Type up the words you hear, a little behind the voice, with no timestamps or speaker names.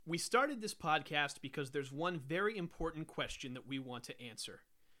We started this podcast because there's one very important question that we want to answer.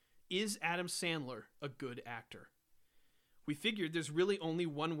 Is Adam Sandler a good actor? We figured there's really only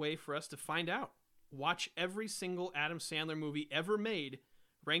one way for us to find out. Watch every single Adam Sandler movie ever made,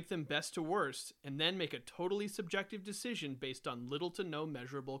 rank them best to worst, and then make a totally subjective decision based on little to no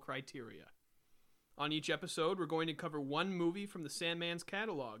measurable criteria. On each episode, we're going to cover one movie from the Sandman's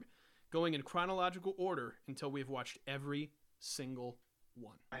catalog, going in chronological order until we've watched every single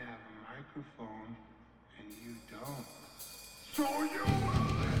one. I have a microphone and you don't. So you will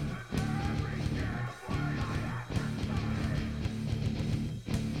listen to every damn word I have to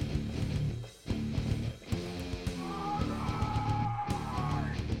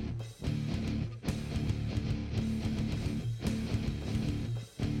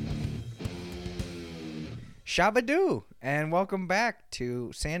Shabadoo, and welcome back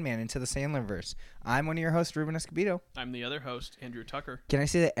to Sandman Into the Sandlerverse. I'm one of your hosts, Ruben Escobedo. I'm the other host, Andrew Tucker. Can I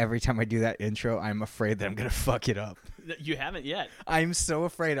say that every time I do that intro, I'm afraid that I'm going to fuck it up? You haven't yet. I'm so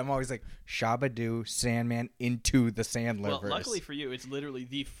afraid. I'm always like, Shabadoo, Sandman Into the Sandlerverse. Well, luckily for you, it's literally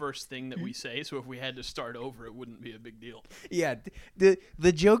the first thing that we say, so if we had to start over, it wouldn't be a big deal. Yeah,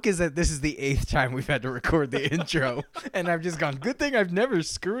 the joke is that this is the 8th time we've had to record the intro, and I've just gone, good thing I've never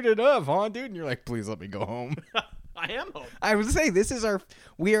screwed it up, huh, dude? And you're like, please let me go home. I am home. I would say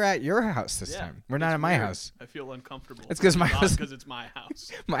we are at your house this time. We're not at my house. I feel uncomfortable. It's because because it's my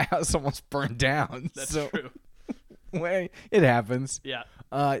house. My house almost burned down. That's true. Wait, it happens. Yeah.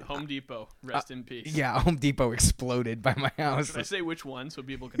 Home Depot, rest in peace. Yeah, Home Depot exploded by my house. Should I say which one so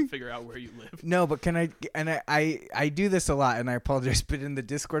people can figure out where you live? No, but can I? And I do this a lot, and I apologize. But in the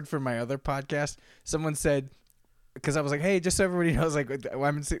Discord for my other podcast, someone said, because I was like, hey, just so everybody knows, like, we're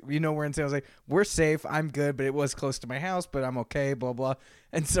in San. I was like, we're safe. I'm good, but it was close to my house, but I'm okay. Blah blah.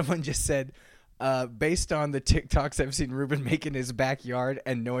 And someone just said, based on the TikToks I've seen Ruben make in his backyard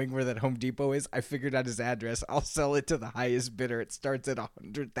and knowing where that Home Depot is, I figured out his address. I'll sell it to the highest bidder. It starts at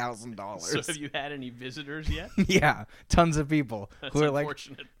 $100,000. So have you had any visitors yet? Yeah, tons of people That's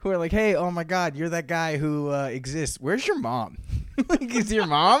unfortunate. who are like, hey, oh my God, you're that guy who exists. Where's your mom? Like, is your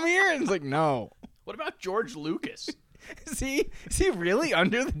mom here? And it's like, no. What about George Lucas? Is he really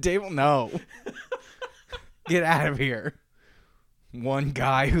under the table? No. Get out of here. One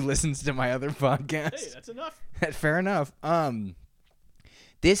guy who listens to my other podcast. Hey, that's enough. Fair enough.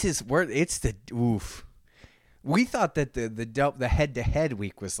 This is where it's the oof. We thought that the head-to-head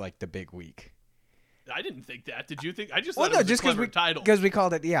week was like the big week. I didn't think that. Did you think? I just thought it was a clever title. Because we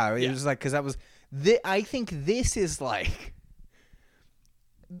called it, yeah. It was like, because that was, I think this is like,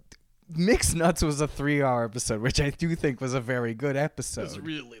 Mixed Nuts was a 3-hour episode, which I do think was a very good episode. It's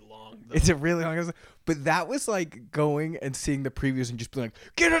really long, though. It's a really long episode. But that was like going and seeing the previews and just being like,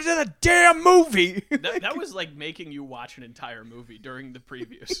 get into the damn movie. That was like making you watch an entire movie during the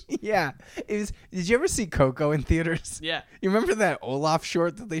previews. Yeah. It was. Did you ever see Coco in theaters? Yeah. You remember that Olaf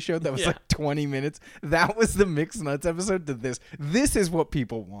short that they showed that was like 20 minutes? That was the Mixed Nuts episode to this. This is what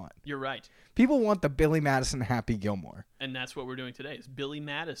people want. You're right. People want the Billy Madison Happy Gilmore. And that's what we're doing today is Billy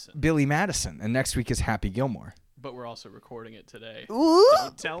Madison. Billy Madison. And next week is Happy Gilmore. But we're also recording it today. Ooh.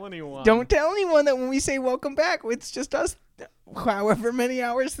 Don't tell anyone. Don't tell anyone that when we say welcome back, it's just us. However many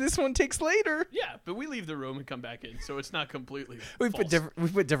hours this one takes later. Yeah, but we leave the room and come back in, so it's not completely We false.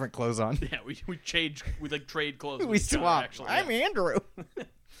 put different clothes on. Yeah, we change. We like trade clothes. We with each other, swap. actually. I'm Andrew.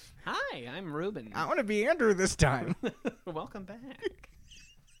 Hi, I'm Ruben. I want to be Andrew this time. Welcome back.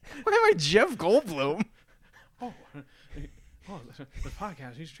 Why am I Jeff Goldblum? Oh, the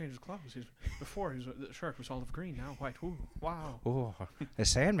podcast. He's changed his clothes. Before the shirt was olive green, now white. Ooh, wow. Oh, the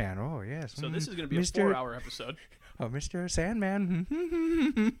Sandman. Oh, yes. So this is going to be a 4-hour episode. Oh, Mr. Sandman.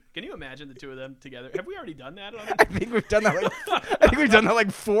 Can you imagine the two of them together? Have we already done that? I think we've done that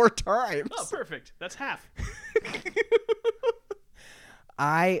like 4 times. Oh, perfect. That's half.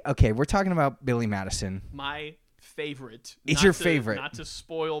 Okay, we're talking about Billy Madison. My favorite. It's your favorite. Not to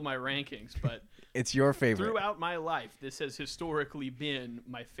spoil my rankings, but it's your favorite. Throughout my life, this has historically been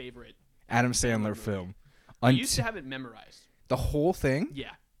my favorite Adam Sandler film. I used to have it memorized. The whole thing? Yeah.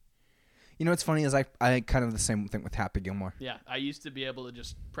 You know what's funny is I kind of the same thing with Happy Gilmore. Yeah, I used to be able to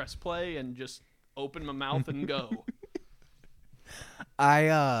just press play and just open my mouth and go.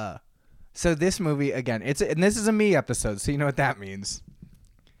 So this movie again, and this is a me episode, so you know what that means.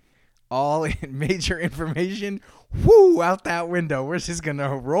 All major information, out that window. We're just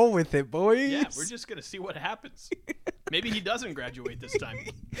gonna roll with it, boys. Yeah, we're just gonna see what happens. Maybe he doesn't graduate this time.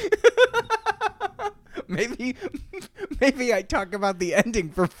 Maybe I talk about the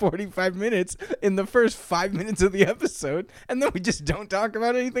ending for 45 minutes in the first 5 minutes of the episode, and then we just don't talk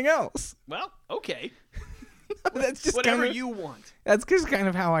about anything else. Well, okay. That's just Whatever kinda, you want. That's just kind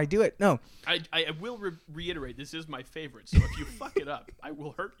of how I do it. No, I will reiterate, this is my favorite, so if you fuck it up, I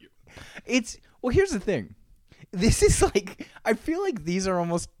will hurt you. here's the thing. This is like, I feel like these are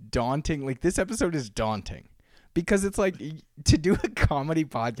almost daunting. Like, this episode is daunting because it's like to do a comedy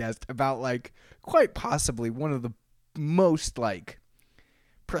podcast about like quite possibly one of the most like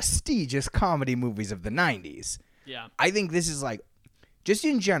prestigious comedy movies of the 90s. Yeah. I think this is like, just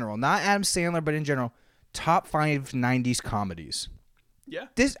in general, not Adam Sandler, but in general, top 5 90s comedies. Yeah.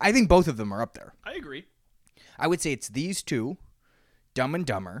 I think both of them are up there. I agree. I would say it's these two, Dumb and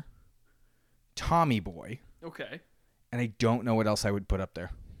Dumber, Tommy Boy, Okay. and I don't know what else I would put up there.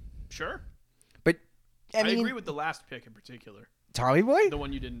 Sure. But I mean, agree with the last pick in particular. Tommy Boy? The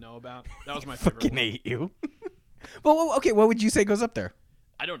one you didn't know about. That was my favorite Fucking one. hate you. Well, okay, what would you say goes up there?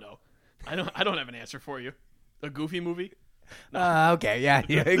 I don't know. I don't have an answer for you. A Goofy movie? Okay, yeah,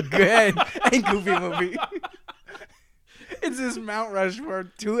 good. A Goofy movie. It's this Mount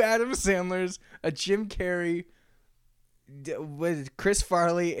Rushmore, 2 Adam Sandlers, a Jim Carrey, Chris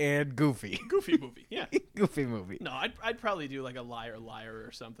Farley, and Goofy. Goofy movie. Yeah. Goofy movie. No, I'd probably do like a Liar Liar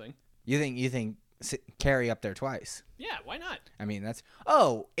or something. You think Carrey up there twice? Yeah, why not? I mean, that's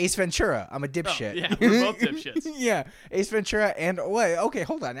Ace Ventura. I'm a dipshit. Oh, yeah, we're both dipshits. Yeah, Ace Ventura and wait. Okay,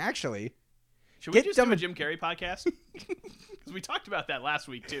 hold on. Actually, Should we Get just Dumb do a and- Jim Carrey podcast? Because we talked about that last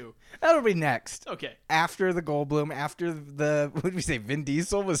week too. that'll be next. Okay. After the Goldblum, after the what did we say? Vin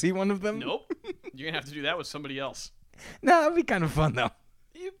Diesel, was he one of them? Nope. You're gonna have to do that with somebody else. No, that'd be kind of fun though.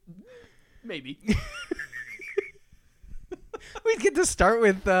 Maybe. We'd get to start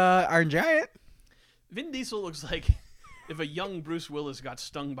with Iron Giant. Vin Diesel looks like if a young Bruce Willis got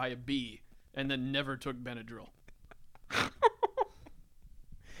stung by a bee and then never took Benadryl.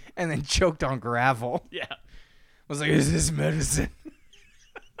 And then choked on gravel. Yeah. Was like, is this medicine?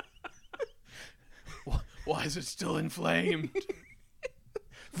 Why is it still inflamed?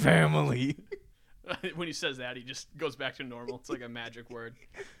 Family. When he says that, he just goes back to normal. It's like a magic word.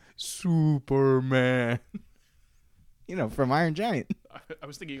 Superman. You know, from Iron Giant. I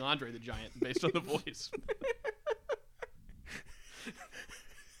was thinking Andre the Giant based on the voice.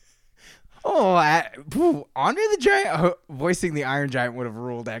 Andre the Giant voicing the Iron Giant would have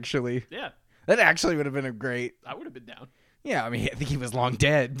ruled, actually. Yeah, That actually would have been a great... I would have been down. Yeah, I mean, I think he was long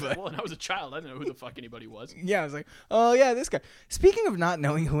dead, but... Well, and I was a child. I didn't know who the fuck anybody was. Yeah, I was like, oh, yeah, this guy. Speaking of not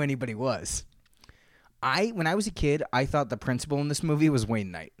knowing who anybody was, when I was a kid, I thought the principal in this movie was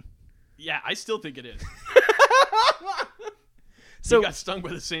Wayne Knight. Yeah, I still think it is. So He got stung by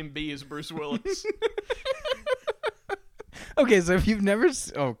the same bee as Bruce Willis. okay, so if you've never...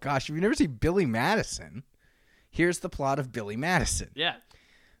 Oh, gosh, if you've never seen Billy Madison, here's the plot of Billy Madison. Yeah.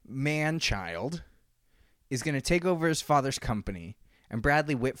 Man-child is going to take over his father's company, and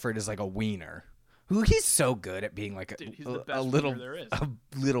Bradley Whitford is like a wiener. Who he's so good at being like Dude, he's a the best little wiener there is. a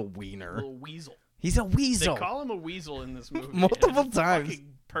little wiener. Little weasel. He's a They weasel. call him a weasel in this movie. Multiple and it's times.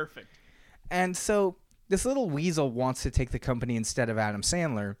 fucking perfect. And so this little weasel wants to take the company instead of Adam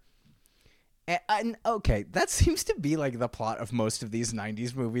Sandler. And okay, that seems to be like the plot of most of these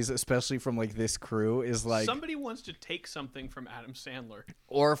 90s movies, especially from like this crew, is like Somebody wants to take something from Adam Sandler,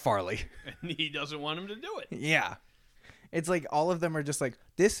 or Farley. and he doesn't want him to do it. Yeah. It's like all of them are just like,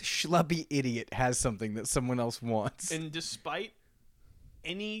 this schlubby idiot has something that someone else wants. And despite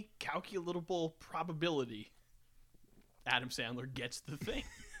any calculable probability, Adam Sandler gets the thing.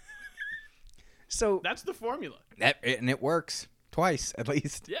 So That's the formula. and it works twice at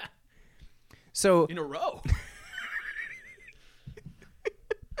least. Yeah. So In a row.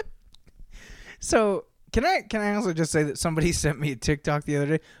 can I also just say that somebody sent me a TikTok the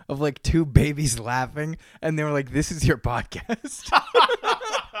other day of like 2 babies laughing, and they were like, "This is your podcast,"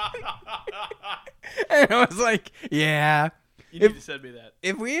 and I was like, "Yeah." You need to send me that.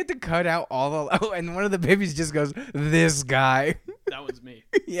 If we had to cut out all the and one of the babies just goes, "This guy," That one's me.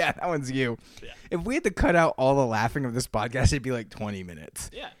 yeah, that one's you. Yeah. If we had to cut out all the laughing of this podcast, it'd be like 20 minutes.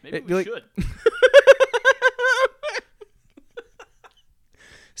 Yeah, maybe It'd be we like- should.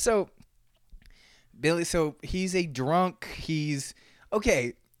 So Billy, so he's a drunk. He's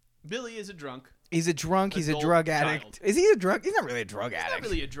okay. Billy is a drunk. He's a drunk. He's a Adult drug child. addict. Is he a drug? He's not really a drug He's addict. not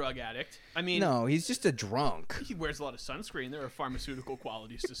really a drug addict. I mean, No, he's just a drunk. he wears a lot of sunscreen. There are pharmaceutical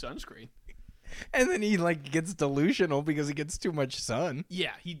qualities to sunscreen. And then he like gets delusional because he gets too much sun.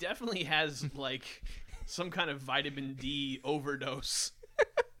 Yeah, he definitely has like some kind of vitamin D overdose.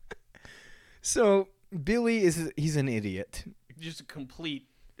 So Billy he's an idiot. Just a complete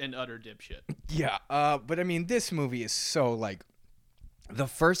and utter dipshit. Yeah. But I mean, this movie is so like the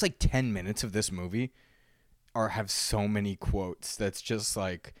first like 10 minutes of this movie have so many quotes. That's just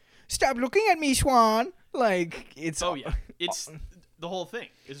like Stop looking at me, Swan. Like, it's... Oh, yeah. It's... The whole thing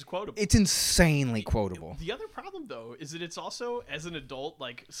is quotable. It's insanely quotable. The other problem, though, is that it's also, as an adult,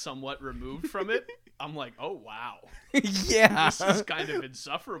 like, somewhat removed from it. I'm like, oh, wow. Yeah. This is kind of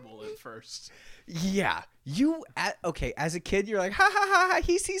insufferable at first. Yeah. Okay, as a kid, you're like, ha ha ha ha,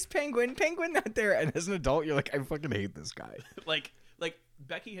 he sees Penguin not there. And as an adult, you're like, I fucking hate this guy. like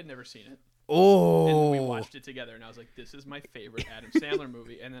Becky had never seen it. Oh. And we watched it together, and I was like, this is my favorite Adam Sandler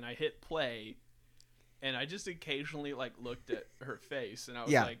movie. And then I hit play, and I just occasionally, like, looked at her face, and I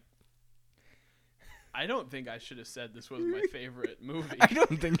was like, I don't think I should have said this was my favorite movie. I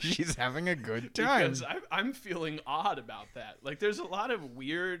don't think she's having a good time. Because I'm feeling odd about that. Like, there's a lot of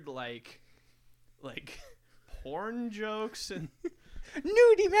weird, like porn jokes and...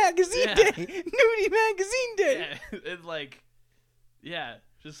 Nudie Magazine Day! Nudie Magazine Day! Yeah, and, like, yeah,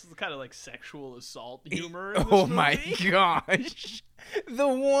 just kind of, like, sexual assault humor in this Oh movie. my gosh. The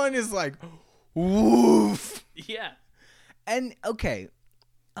one is like, woof. Yeah. And, okay,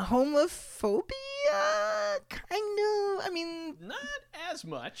 homophobia? Kind of. I mean... Not as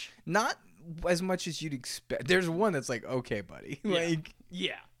much. Not as much as you'd expect. There's one that's like, okay, buddy. Like...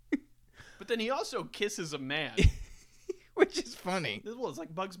 Yeah. But then he also kisses a man. Which is funny. Well, it's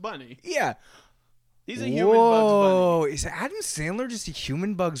like Bugs Bunny. Yeah. He's a human Bugs Bunny. Whoa, is Adam Sandler just a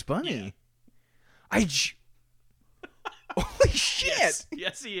human Bugs Bunny? Yeah. Holy shit!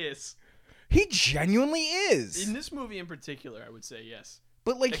 Yes, he is. He genuinely is. In this movie in particular, I would say yes.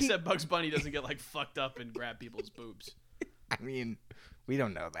 But like Except Bugs Bunny doesn't get, like, fucked up and grab people's boobs. I mean, we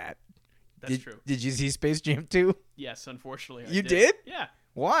don't know that. That's true. Did you see Space Jam 2? Yes, unfortunately, I You did. did? Yeah.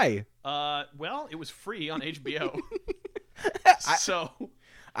 Why? Well, it was free on HBO. So,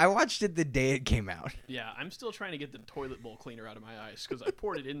 I watched it the day it came out. yeah, I'm still trying to get the toilet bowl cleaner out of my eyes because I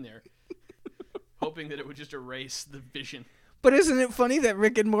poured it in there, hoping that it would just erase the vision. But isn't it funny that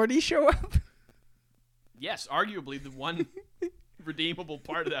Rick and Morty show up? Yes, arguably the one redeemable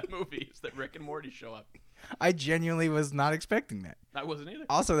part of that movie is that Rick and Morty show up. I genuinely was not expecting that. I wasn't either.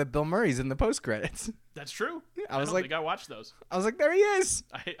 Also, that Bill Murray's in the post credits. That's true. I was don't like- think I watched those. I was like, there he is.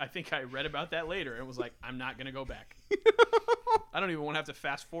 I think I read about that later and was like, I'm not going to go back. I don't even want to have to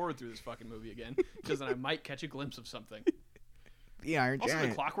fast forward through this fucking movie again because then I might catch a glimpse of something. The Iron Also, Giant.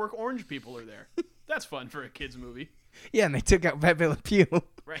 the Clockwork Orange people are there. That's fun for a kid's movie. Yeah, and they took out Pepe Le Pew.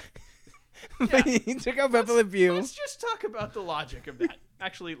 Right. He took out Pepe Le Pew. Let's just talk about the logic of that.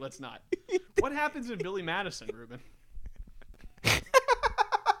 Actually, let's not. What happens in Billy Madison, Ruben?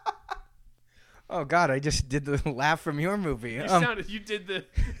 Oh God, I just did the laugh from your movie. You did the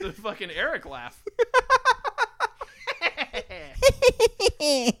fucking Eric laugh.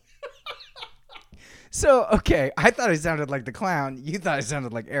 So, okay, I thought I sounded like the clown. You thought I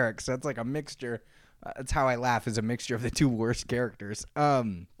sounded like Eric. So it's like a mixture. That's how I laugh, is a mixture of the two worst characters.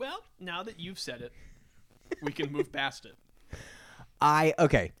 Well, now that you've said it, we can move past it.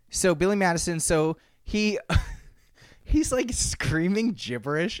 Okay, so Billy Madison, so he's like screaming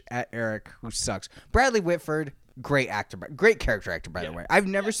gibberish at Eric, who sucks. Bradley Whitford, great actor, great character actor, by the way. I've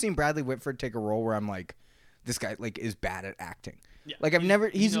never seen Bradley Whitford take a role where I'm like, this guy like is bad at acting. Yeah, Like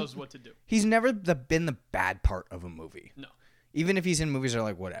he knows what to do. He's never been the bad part of a movie. No. Even if he's in movies that are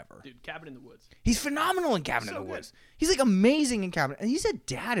like whatever. Dude, Cabin in the Woods. He's phenomenal in Cabin in the Woods. He's like amazing in Cabin. And he's a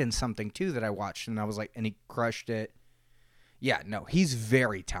dad in something too that I watched and I was like, and he crushed it. Yeah, no, he's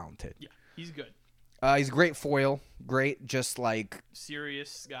very talented. Yeah, he's good. He's a great foil. Great, just like,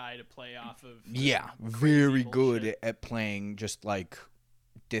 Serious guy to play off of. yeah, crazy very good bullshit. at playing just like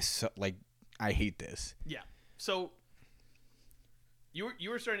this, like, I hate this. Yeah. So you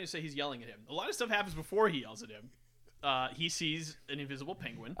were starting to say he's yelling at him. A lot of stuff happens before he yells at him. He sees an invisible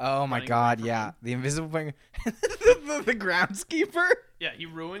penguin. Oh my running God, away from yeah. him. The invisible penguin. the groundskeeper. Yeah, he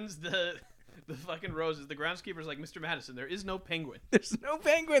ruins the fucking roses. The groundskeeper's like, Mr. Madison, there is no penguin. There's no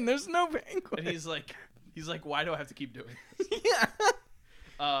penguin. There's no penguin. And he's like, why do I have to keep doing this?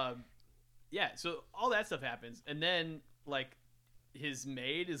 Yeah. Yeah, so all that stuff happens. And then, like, his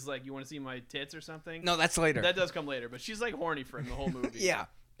maid is like, you want to see my tits or something? No, that's later. That does come later, but she's like horny for him the whole movie. Yeah.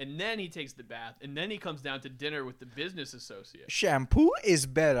 And then he takes the bath, and then he comes down to dinner with the business associate. Shampoo is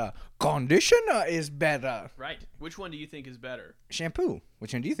better. Conditioner is better. Right. Which one do you think is better? Shampoo.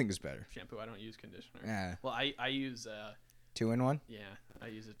 Which one do you think is better? Shampoo. I don't use conditioner. Yeah. Well, I use 2-in-1? yeah, I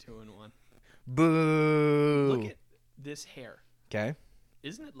use a 2-in-1. Boo. Look at this hair. Okay.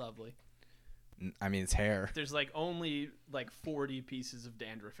 Isn't it lovely? I mean, it's hair. There's like only like 40 pieces of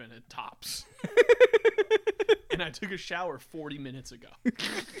dandruff in it, tops. And I took a shower 40 minutes ago.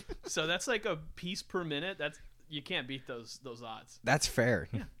 So that's like a piece per minute. You can't beat those odds. That's fair.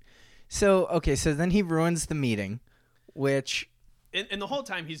 Yeah. So, okay, so then he ruins the meeting, which And the whole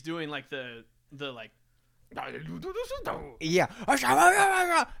time he's doing like the like. Yeah.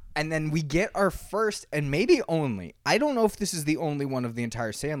 And then we get our first and maybe only. I don't know if this is the only one of the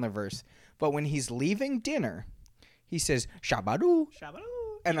entire Sandler verse, but when he's leaving dinner, he says Shabadoo. Shabadoo.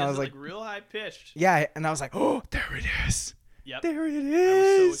 And I was like real high pitched. Yeah, and I was like, "Oh, there it is." Yep. There it I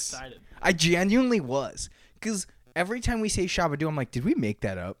is. was so excited. I genuinely was, because every time we say Shabadoo, I'm like, did we make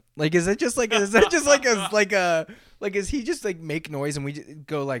that up? Like, is that just like is he just like make noise and we just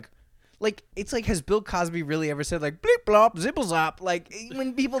go like it's like, has Bill Cosby really ever said like bleep blop zipple zop? Like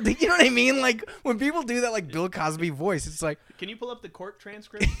when people do, you know what I mean? Like when people do that like Bill Cosby voice, it's like, can you pull up the court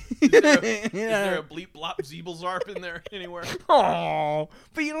transcript? Is there a bleep blop zeeble zarp in there anywhere? oh,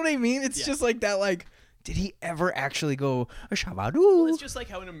 but you know what I mean? It's just like that. Like, did he ever actually go a Shabadoo? Well, it's just like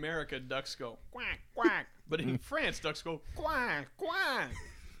how in America ducks go quack quack, but in France ducks go quack quack.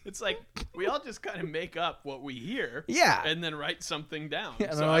 It's like we all just kind of make up what we hear, and then write something down.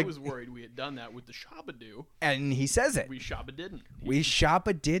 Yeah, so like, I was worried we had done that with the Shabadoo. And he says it. We Shabba didn't. We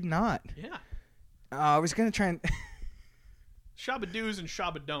Shabba did not. Yeah. I was gonna try and Shabadoos and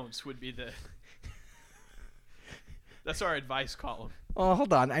Shabadon'ts would be the. That's our advice column. Oh,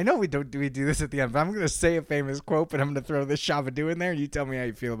 hold on. I know we do this at the end, but I'm gonna say a famous quote, but I'm gonna throw this Shabadoo in there, and you tell me how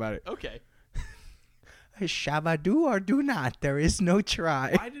you feel about it. Okay. Shabadoo or do not. There is no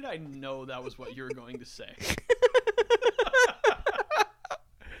try. Why did I know that was what you were going to say?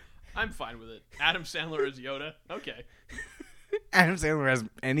 I'm fine with it. Adam Sandler as Yoda. Okay. Adam Sandler has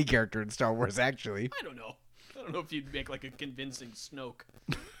any character in Star Wars, actually. I don't know if you'd make like a convincing Snoke.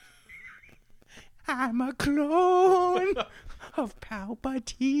 I'm a clone of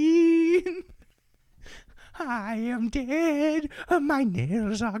Palpatine. I am dead. My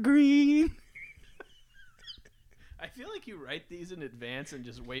nails are green. I feel like you write these in advance and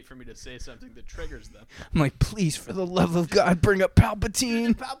just wait for me to say something that triggers them. I'm like, please, for the love of God, bring up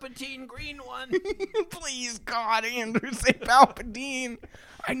Palpatine. The Palpatine green one. Please, God, Andrew, say Palpatine.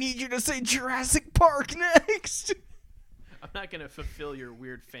 I need you to say Jurassic Park next. I'm not going to fulfill your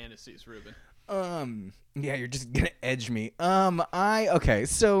weird fantasies, Ruben. Yeah, you're just gonna edge me. Okay,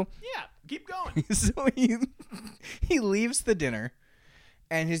 so yeah, keep going. So he leaves the dinner,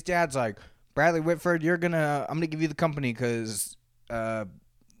 and his dad's like, Bradley Whitford, I'm gonna give you the company because I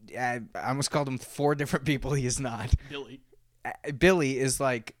almost called him 4 different people. He is not. Billy is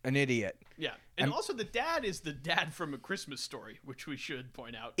like an idiot. Yeah, and also the dad is the dad from A Christmas Story, which we should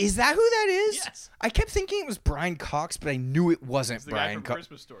point out. Is that who that is? Yes. I kept thinking it was Brian Cox, but I knew it wasn't It's the Brian guy from Cox.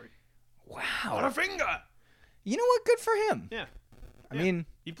 Christmas Story. Wow. What a finger! You know what? Good for him. Yeah. I mean,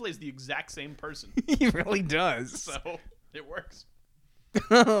 he plays the exact same person. He really does. So it works.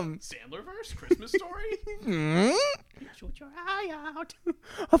 Um, Sandlerverse? Christmas Story? Shoot your eye out.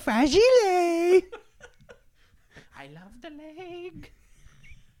 A fragile. I love the leg.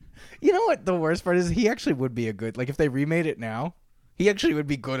 You know what the worst part is? He actually would be a good, like if they remade it now, he actually would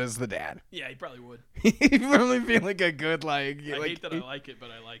be good as the dad. Yeah, he probably would. He'd probably be like a good, like... I like, hate that I like it,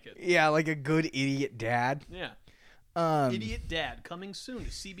 but I like it. Yeah, like a good idiot dad. Yeah. Idiot Dad coming soon to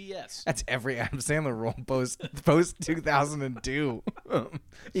CBS. That's every Adam Sandler role post 2002.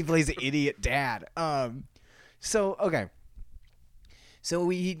 He plays an idiot dad. So okay. So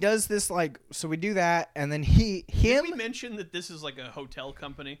he does this so we do that, and then Did we mention that this is like a hotel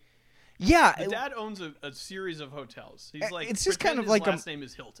company? Yeah, the dad owns a series of hotels. He's like, it's just kind of like his last name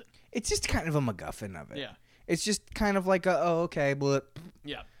is Hilton. It's just kind of a MacGuffin of it. Yeah. It's just kind of like okay, but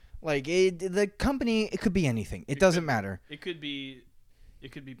yeah. Like the company, it could be anything. It doesn't matter. It could be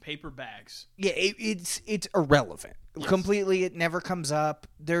paper bags. Yeah, it's irrelevant. Yes. Completely, it never comes up.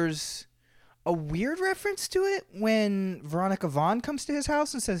 There's a weird reference to it when Veronica Vaughn comes to his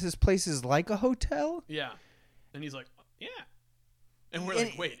house and says his place is like a hotel. Yeah, and he's like, yeah. And we're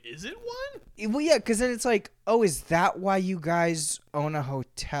like, wait, is it one? Well, yeah, because then it's like, oh, is that why you guys own a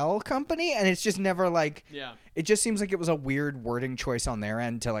hotel company? And it's just never like, yeah. It just seems like it was a weird wording choice on their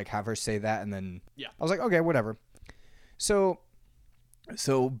end to like have her say that, and then I was like, okay, whatever. So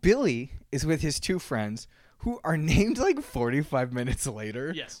Billy is with his 2 friends who are named like 45 minutes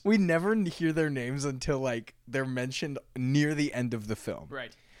later. Yes. We never hear their names until like they're mentioned near the end of the film.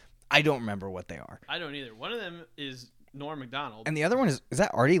 Right. I don't remember what they are. I don't either. One of them is Norm Macdonald. And the other one is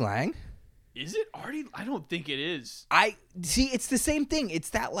that Artie Lang? Is it Artie? I don't think it is. I see. It's the same thing.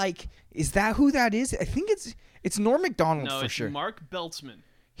 It's that like, is that who that is? I think it's Norm Macdonald for sure. No, it's Mark Beltzman.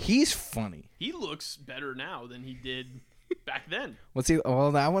 He's funny. He looks better now than he did back then. What's he?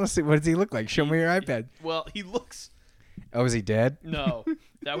 Well, I want to see. What does he look like? Show me your iPad. Well, he looks. Oh, is he dead? No,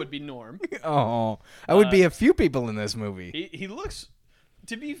 that would be Norm. Oh, I would be a few people in this movie. He looks.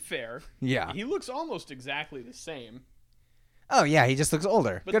 To be fair, yeah, he looks almost exactly the same. Oh yeah, he just looks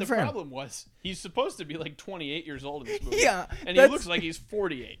older. But Good the for him. problem was he's supposed to be like 28 years old in this movie. Yeah, And he that's- looks like he's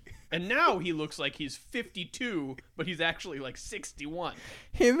 48. And now he looks like he's 52, but he's actually like 61.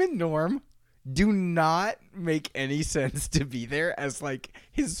 Him and Norm do not make any sense to be there as like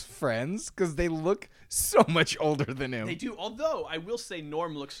his friends because they look so much older than him. They do. Although I will say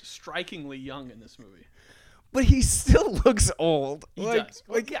Norm looks strikingly young in this movie. But he still looks old. He does.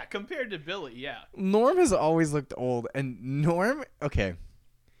 Well, yeah, compared to Billy, yeah. Norm has always looked old, and Norm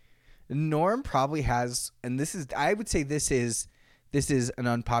probably has, and I would say this is an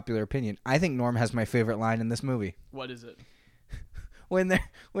unpopular opinion. I think Norm has my favorite line in this movie. What is it? When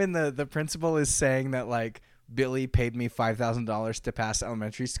the principal is saying that like Billy paid me $5,000 to pass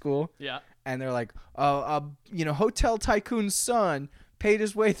elementary school. Yeah. And they're like, hotel tycoon's son paid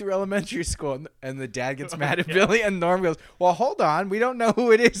his way through elementary school, and the dad gets mad at Billy, and Norm goes, "Well, hold on, we don't know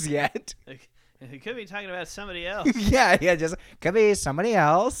who it is yet." He could be talking about somebody else. yeah, just could be somebody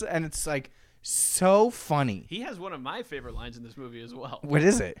else, and it's like so funny. He has one of my favorite lines in this movie as well. What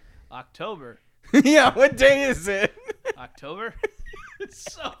is it? October. Yeah, what day is it? October?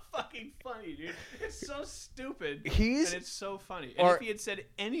 It's so fucking funny, dude. It's so stupid. And it's so funny. And if he had said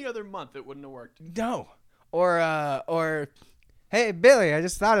any other month, it wouldn't have worked. No. Or hey, Billy, I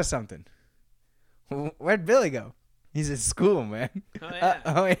just thought of something. Where'd Billy go? He's at school, man.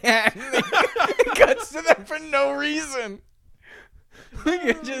 Oh, yeah. It cuts to them for no reason.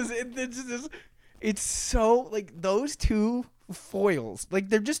 It's so, like, those two foils, like,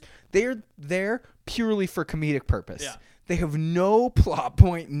 they're there purely for comedic purpose. Yeah. They have no plot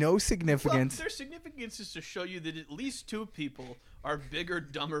point, no significance. Well, their significance is to show you that at least two people are bigger,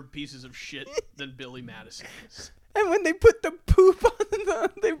 dumber pieces of shit than Billy Madison is. And when they put the poop on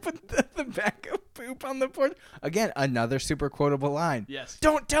they put the bag of poop on the porch. Again, another super quotable line. Yes.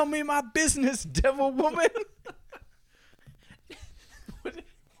 Don't tell me my business, devil woman.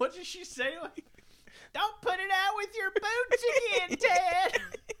 What did she say? Like, don't put it out with your boots again, Ted.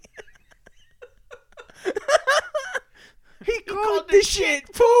 He called the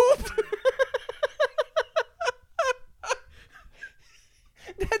shit poop.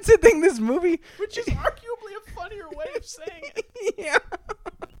 That's the thing, this movie. Which is arguably a funnier way of saying it. Yeah.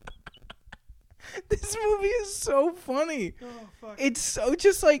 This movie is so funny. Oh, fuck. It's so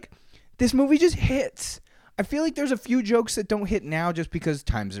just like, this movie just hits. I feel like there's a few jokes that don't hit now just because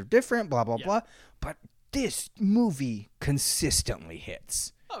times are different, blah, blah, blah. But this movie consistently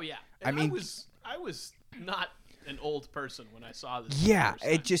hits. Oh, yeah. I mean, I was not an old person when I saw this. Yeah,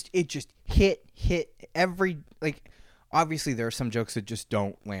 it just hit every, like, obviously there are some jokes that just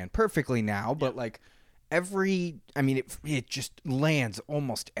don't land perfectly now, but like it just lands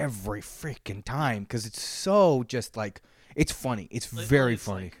almost every freaking time because it's so just like, it's funny. It's very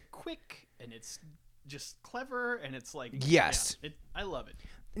funny. Like quick, and it's just clever, and it's like, yes. Yeah, I love it.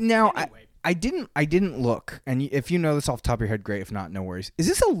 Now, Anyway. I didn't look, and if you know this off the top of your head, great. If not, no worries. Is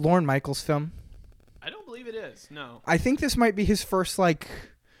this a Lorne Michaels film? I don't believe it is. No. I think this might be his first, like...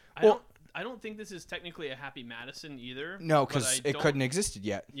 I don't think this is technically a Happy Madison either. No, because it couldn't existed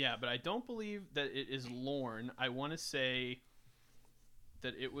yet. Yeah, but I don't believe that it is Lorne. I want to say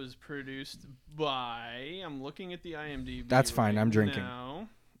that it was produced by... I'm looking at the IMDb. That's fine. I'm drinking. Now.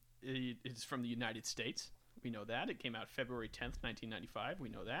 It's from the United States. We know that. It came out February 10th, 1995. We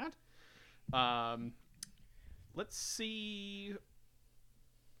know that. Let's see.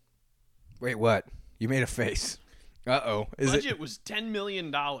 Wait, what? You made a face. Uh-oh. Budget was $10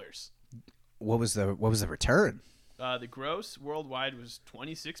 million. What was the return? The gross worldwide was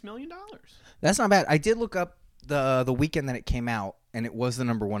 $26 million. That's not bad. I did look up the weekend that it came out, and it was the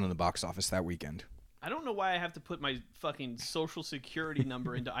number one in the box office that weekend. I don't know why I have to put my fucking social security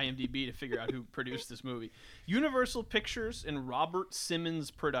number into IMDb to figure out who produced this movie. Universal Pictures and Robert Simmons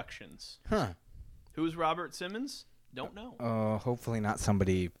Productions. Huh. Who's Robert Simmons? Don't know. Hopefully not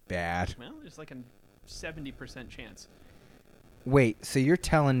somebody bad. Well, there's like a 70% chance. Wait, so you're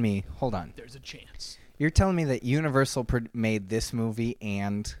telling me... Hold on. There's a chance. You're telling me that Universal made this movie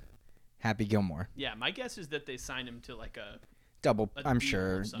and Happy Gilmore? Yeah, my guess is that they signed him to like a I'm deal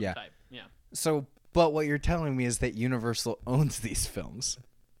sure, of some yeah. type. Yeah. So, but what you're telling me is that Universal owns these films.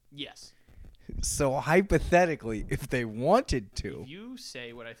 Yes. So hypothetically, if they wanted to, You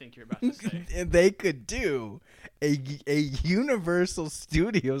say what I think you're about to say. they could do a Universal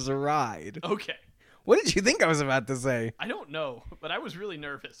Studios ride. Okay. What did you think I was about to say? I don't know, but I was really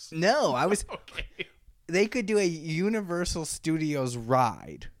nervous. No, I was. Okay. They could do a Universal Studios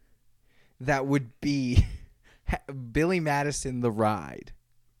ride that would be Billy Madison the ride.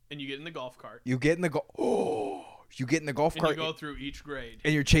 And you get in the golf cart. You get in the you get in the golf And cart you go through each grade.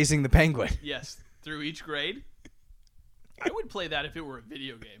 and you're chasing the penguin. Yes, through each grade. I would play that if it were a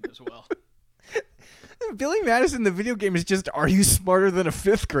video game as well. Billy Madison, the video game, is just, are you smarter than a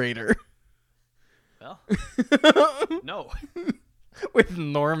 5th grader? Well, no. With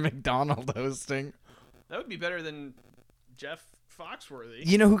Norm Macdonald hosting. That would be better than Jeff Foxworthy.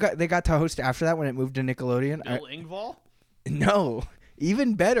 You know who they got to host after that when it moved to Nickelodeon? Bill Engvall? No,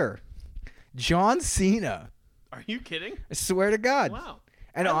 even better. John Cena. Are you kidding? I swear to God. Wow.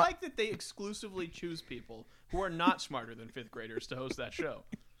 And I like that they exclusively choose people who are not smarter than 5th graders to host that show.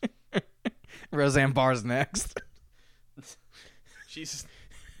 Roseanne Barr's next. She's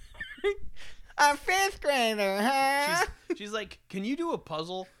A 5th grader, huh? she's like, can you do a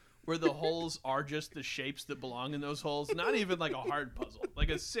puzzle where the holes are just the shapes that belong in those holes? Not even like a hard puzzle, like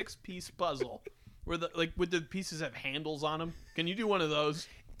a 6-piece puzzle where with the pieces have handles on them. Can you do one of those?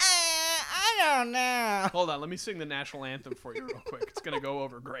 I don't know. Hold on, let me sing the national anthem for you real quick. It's gonna go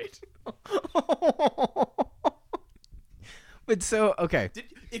over great. But so, okay.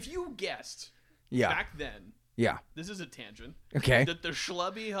 If you guessed Yeah. back then, Yeah. this is a tangent, Okay. that the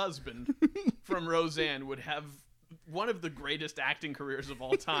schlubby husband from Roseanne would have one of the greatest acting careers of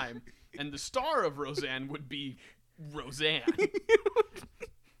all time, and the star of Roseanne would be Roseanne.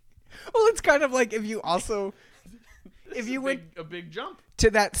 Well, it's kind of like if you also, if you went a big jump.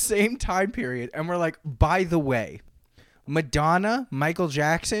 to that same time period and we're like, by the way, Madonna, Michael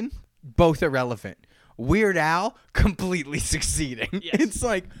Jackson, both irrelevant. Weird Al, completely succeeding. Yes. It's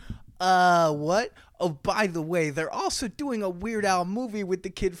like, what? Oh, by the way, they're also doing a Weird Al movie with the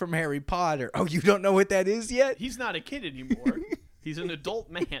kid from Harry Potter. Oh, you don't know what that is yet? He's not a kid anymore. He's an adult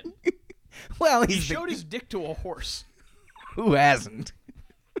man. Well, He he's showed his dick to a horse. who hasn't?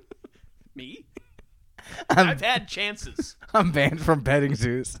 Me? I've had chances. I'm banned from petting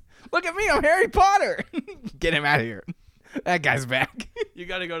zoos. Look at me, I'm Harry Potter. Get him out of here. That guy's back. You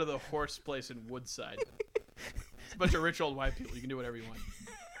got to go to the horse place in Woodside. It's a bunch of rich old white people. You can do whatever you want.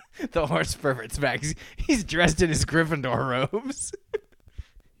 The horse pervert's back. He's dressed in his Gryffindor robes.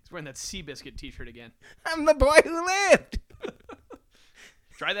 He's wearing that Seabiscuit t-shirt again. I'm the boy who lived.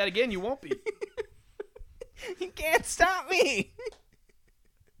 Try that again, you won't be. You can't stop me.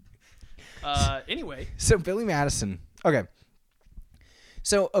 Anyway. So Billy Madison. Okay.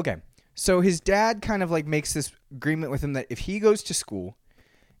 So his dad kind of like makes this agreement with him that if he goes to school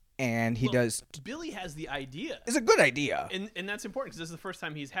and he does, Billy has the idea. it's a good idea. And that's important because this is the first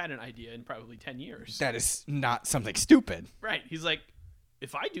time he's had an idea in probably 10 years. That is not something stupid. Right. He's like,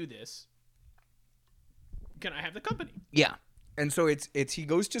 if I do this, can I have the company? Yeah. And so it's he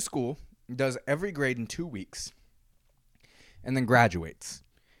goes to school, does every grade in 2 weeks, and then graduates.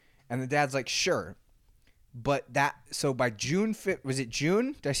 And the dad's like, sure. But so by June 5th, was it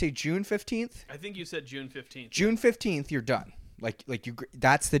June? Did I say June 15th? I think you said June 15th. June 15th, you're done.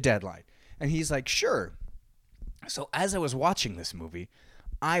 That's the deadline. And he's like, sure. So as I was watching this movie,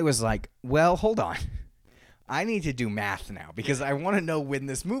 I was like, well, hold on. I need to do math now because I want to know when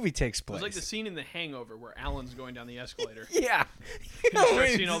this movie takes It place. was like the scene in The Hangover where Alan's going down the escalator. Yeah. You start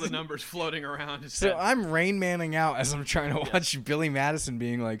seeing all the numbers floating around his So head. I'm Rain Manning out as I'm trying to watch Billy Madison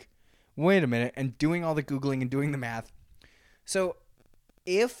being like, wait a minute, and doing all the Googling and doing the math. So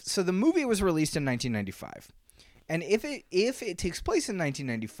the movie was released in 1995. And if it takes place in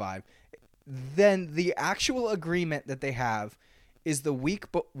 1995, then the actual agreement that they have is the week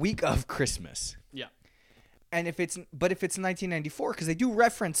of Christmas. Yeah. And if it's 1994, because they do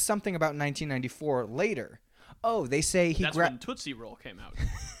reference something about 1994 later. Oh, they say That's when Tootsie Roll came out.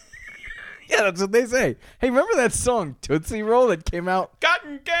 Yeah, that's what they say. Hey, remember that song Tootsie Roll that came out?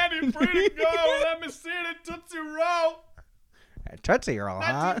 Cotton candy, free to go. Let me see the Tootsie Roll. Tootsie Roll,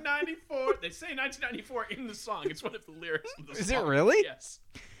 huh? 1994. They say 1994 in the song. It's one of the lyrics of the song. Is it really? Yes.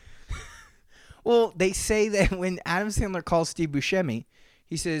 Well, they say that when Adam Sandler calls Steve Buscemi,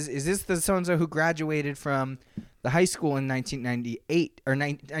 he says, is this the so-and-so who graduated from the high school in 1998 or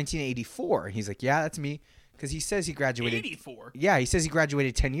 1984? He's like, yeah, that's me. Because he says he graduated. 84? Yeah, he says he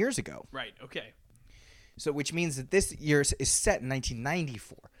graduated 10 years ago. Right, okay. So, which means that this year is set in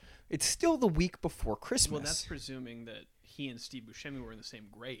 1994. It's still the week before Christmas. Well, that's presuming that he and Steve Buscemi were in the same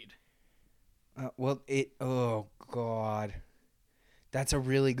grade. Oh, God. That's a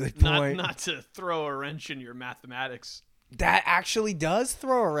really good point. Not to throw a wrench in your mathematics. That actually does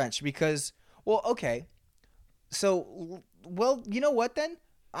throw a wrench because, well, okay. So, well, you know what then?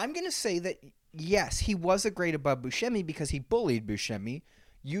 I'm going to say that, yes, he was a grade above Buscemi because he bullied Buscemi.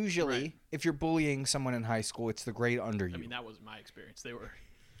 Usually, Right. if you're bullying someone in high school, it's the grade under you. I mean, that wasn't my experience. They were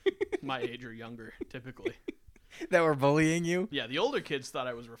my age or younger, typically. That were bullying you? Yeah, the older kids thought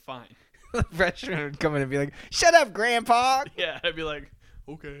I was refined. The freshman would come in and be like, shut up, Grandpa! Yeah, I'd be like,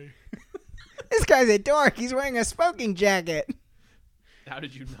 okay. This guy's a dork. He's wearing a smoking jacket. How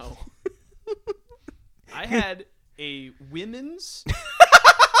did you know? I had a women's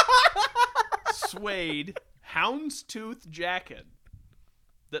suede houndstooth jacket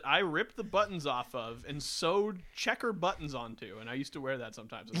that I ripped the buttons off of and sewed checker buttons onto, and I used to wear that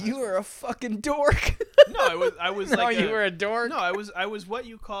sometimes. You were a fucking dork. No, I was No, like you were a dork. No, I was what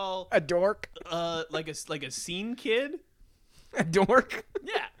you call A dork. like a scene kid. A dork.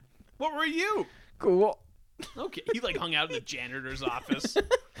 Yeah. What were you? Cool. Okay, he like hung out in the janitor's office.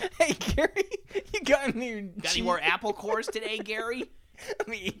 Hey, Gary, you got any? Got any more apple cores today, Gary? Let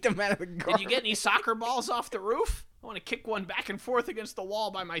me eat them out of the Did garbage. you get any soccer balls off the roof? I want to kick one back and forth against the wall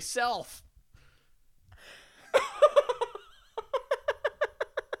by myself.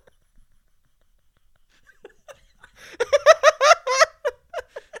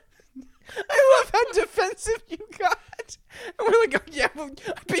 I love how defensive you got. And we're like, oh, yeah, well,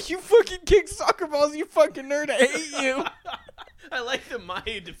 I bet you fucking kick soccer balls, you fucking nerd. I hate you. I like that my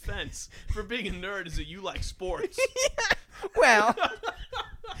defense for being a nerd is that you like sports. Well,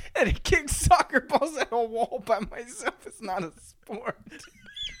 and I kick soccer balls at a wall by myself is not a sport.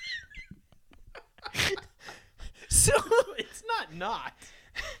 So It's not.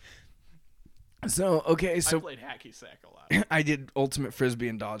 okay, I so played hacky sack a lot. I did ultimate frisbee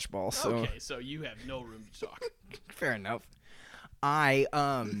and dodgeball. So Okay, so you have no room to talk. fair enough. I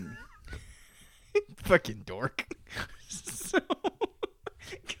fucking dork. So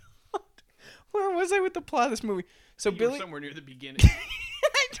God, where was I with the plot of this movie? So You were Billy, somewhere near the beginning.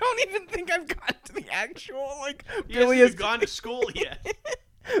 I don't even think I've gotten to the actual like He Billy hasn't has even gone to school yet.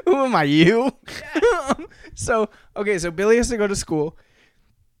 Who am I? You? So Billy has to go to school.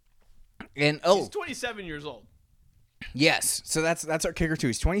 And He's 27 years old. yes. So that's our kicker too.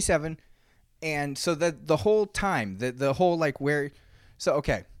 He's 27. And so the whole time, the whole like where so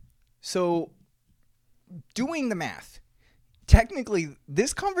doing the math. Technically,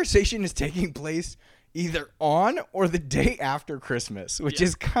 this conversation is taking place either on or the day after Christmas, which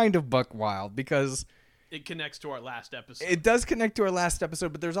is kind of buck wild because It connects to our last episode. it does connect to our last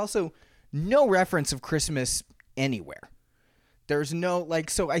episode, but there's also no reference of Christmas anywhere. There's no like,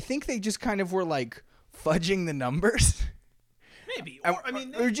 so I think they just kind of were like fudging the numbers. Maybe. Or, I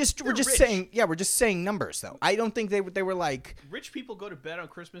mean, we're just rich. saying, yeah, we're just saying numbers though. I don't think they were like, Rich people go to bed on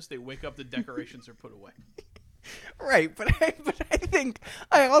Christmas. They wake up, the decorations are put away. right, but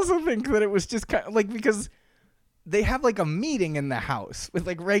I also think that it was just kind of like because they have like a meeting in the house with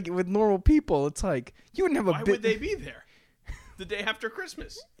like with normal people. It's like you wouldn't have a Why bit. would they be there the day after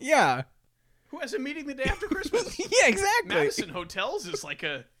Christmas? Yeah, Who has a meeting the day after Christmas? yeah, exactly. Madison Hotels is like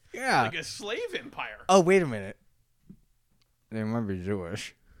a slave empire. Oh, wait a minute. They might be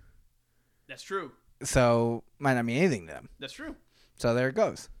Jewish, That's true. so might not mean anything to them. That's true. So there it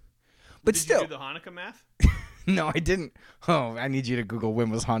goes. But Did still, you do the Hanukkah math? no, I didn't. Oh, I need you to Google when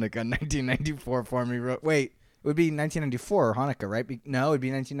was Hanukkah 1994 for me. Wait, it would be 1994 Hanukkah, right? No, it would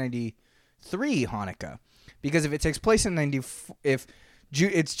be 1993 Hanukkah, because if it takes place in it's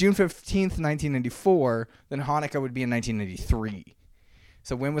June 15th, 1994, then Hanukkah would be in 1993.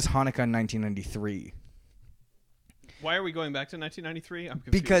 So when was Hanukkah in 1993? Why are we going back to 1993? I'm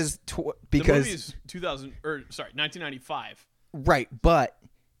confused. Because the movie is 1995. right, but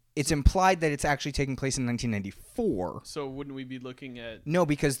it's implied that it's actually taking place in 1994. So wouldn't we be looking at? No,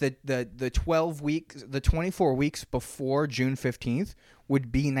 because the 12 weeks, the 24 weeks before June 15th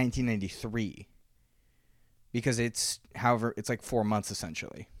would be 1993. Because it's like 4 months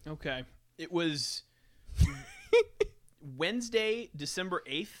essentially. Okay, it was Wednesday, December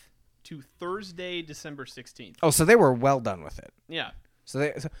 8th to Thursday, December 16th. Oh, so they were well done with it. Yeah.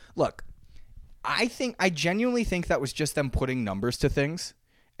 So look, I genuinely think that was just them putting numbers to things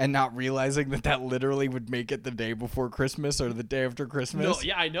and not realizing that literally would make it the day before Christmas or the day after Christmas. No,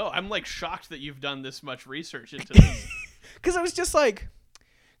 yeah, I know. I'm like shocked that you've done this much research into this. Because I was just like,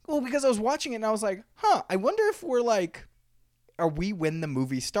 well, because I was watching it and I was like, I wonder if we're like, are we when the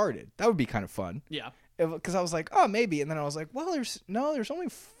movie started? That would be kind of fun. Yeah. Because I was like, oh, maybe. And then I was like, well, there's only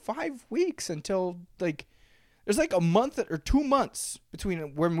 5 weeks until like, there's like a month or 2 months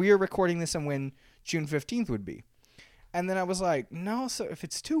between when we are recording this and when June 15th would be. And then I was like, no, so if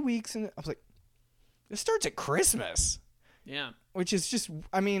it's 2 weeks, and I was like, this starts at Christmas. Yeah. Which is just,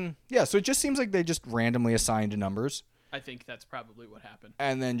 I mean, yeah, so it just seems like they just randomly assigned numbers. I think that's probably what happened.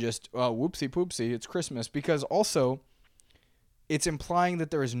 And then just, oh, whoopsie poopsie, it's Christmas. Because also, it's implying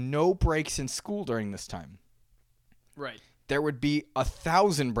that there is no breaks in school during this time. Right. There would be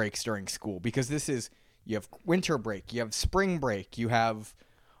 1,000 breaks during school because you have winter break, you have spring break, you have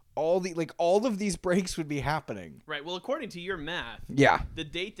all of these breaks would be happening. Right. Well, according to your math, Yeah. the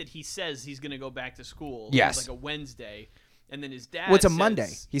date that he says he's going to go back to school Yes. is like a Wednesday, and then his dad Well, it's a says- Monday.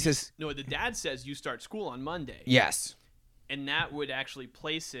 He says, No, the dad says you start school on Monday. yes. And that would actually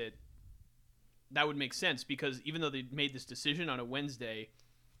place it. That would make sense because even though they made this decision on a Wednesday,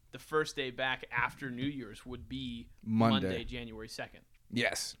 the first day back after New Year's would be Monday January 2nd.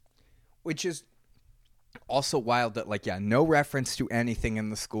 Yes. Which is also wild that, like, yeah, no reference to anything in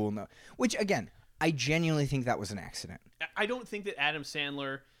the school. No. Which, again, I genuinely think that was an accident. I don't think that Adam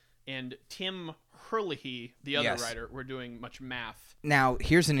Sandler and Tim Herlihy, the other Yes. writer, were doing much math. Now,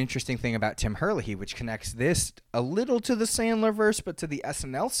 here's an interesting thing about Tim Herlihy, which connects this a little to the Sandlerverse, but to the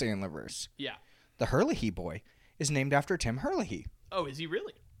SNL Sandlerverse. Yeah. The Herlihy boy is named after Tim Herlihy. Oh, is he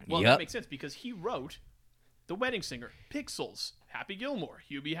really? Well, Yep. that makes sense because he wrote The Wedding Singer, Pixels, Happy Gilmore,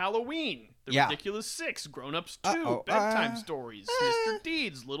 Hubie Halloween, The Yeah. Ridiculous Six, Grown Ups 2, Uh-oh. Bedtime Stories, Mr.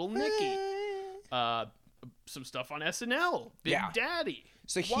 Deeds, Little Nicky, some stuff on SNL, Big Yeah. Daddy,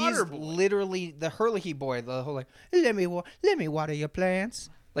 So he's Waterboy. literally the Herlihy boy. The whole like, let me water your plants.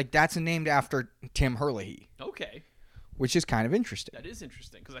 Like that's named after Tim Herlihy, Okay, which is kind of interesting. that is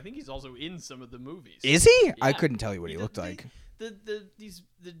interesting because I think he's also in some of the movies. Is he? I Yeah. couldn't tell you what he looked They- like.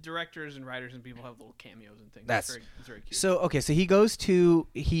 The directors and writers and people have little cameos and things. That's- It's very cute. So okay, so he goes to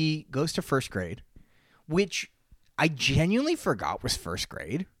first grade, which I genuinely forgot was first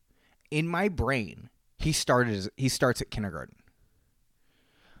grade. In my brain, he starts at kindergarten.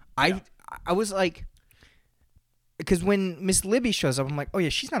 I was like, because when Miss Libby shows up, I'm like, oh yeah,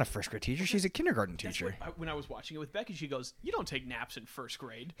 she's not a first grade teacher, she's a kindergarten That's teacher. what when I was watching it with Becky, she goes, "You don't take naps in first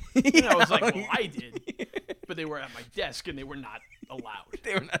grade." And I was like, "Well, I did, but they were at my desk and they were not allowed."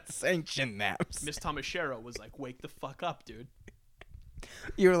 They were not sanctioned naps. Miss Tomashero was like, "Wake the fuck up, dude."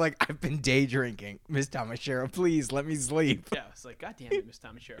 You were like, I've been day drinking, Miss Tomashiro. Please let me sleep. Yeah, it's like, "God damn it, Miss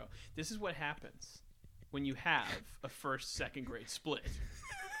Tomashero." This is what happens when you have a second grade split.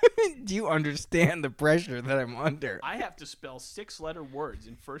 Do you understand the pressure that I'm under? I have to spell 6-letter words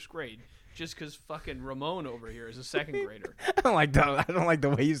in first grade just because fucking Ramon over here is a second grader. I don't like that. I don't like the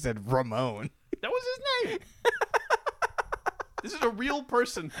way you said Ramon. That was his name. This is a real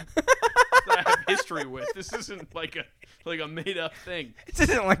person that I have history with. This isn't like a made up thing. This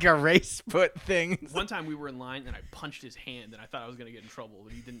isn't like a race put thing. One time we were in line and I punched his hand and I thought I was gonna get in trouble,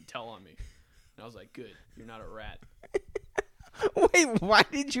 but he didn't tell on me. And I was like, "Good, you're not a rat." Wait, why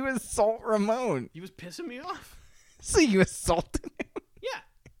did you assault Ramon? He was pissing me off. So you assaulted him? Yeah.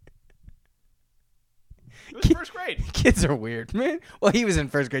 It was first grade. Kids are weird, man. Well, he was in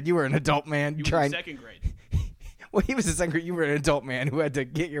first grade. You were an adult man You were in trying. second grade. Well, he was in second grade. You were an adult man who had to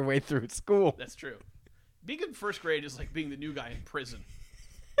get your way through school. That's true. Being in first grade is like being the new guy in prison.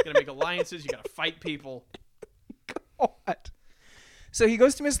 You gotta make alliances. You gotta fight people. What? So he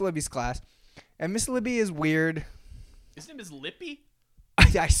goes to Miss Libby's class, and Miss Libby is weird. His name is Lippy.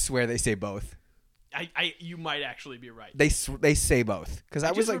 I swear they say both. You might actually be right. They say both because I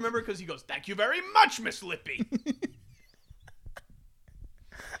was just like, remember because he goes, "Thank you very much, Miss Lippy."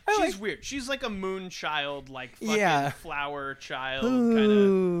 She's weird. She's like a moon child, like fucking Yeah. flower child, kind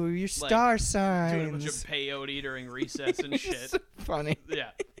ooh, your star of doing a bunch of signs. peyote during recess and shit. So funny.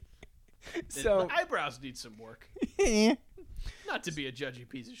 Yeah. So The eyebrows need some work. yeah. Not to be a judgy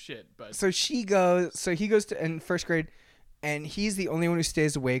piece of shit, but So he goes to in first grade, and he's the only one who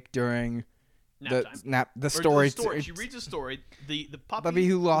stays awake during nap time. the Or story. She reads a story. The puppy, Puppy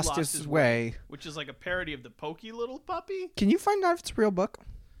who lost his way. which is like a parody of the Pokey Little Puppy. Can you find out if it's a real book?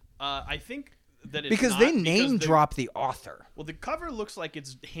 I think that it's Because not, they name the- drop the author. Well, the cover looks like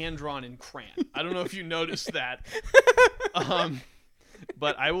it's hand drawn in crayon. I don't know if you noticed that.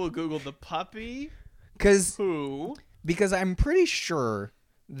 But I will Google the puppy Because who. I'm pretty sure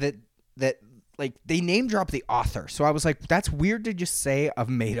that like they name drop the author. So I was like, that's weird to just say a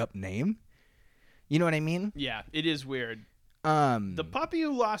made up name. You know what I mean? Yeah, it is weird. The The puppy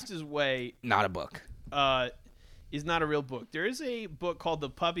who lost his way not a book. is not a real book. There is a book called The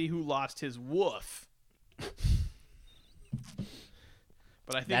Puppy Who Lost His Woof.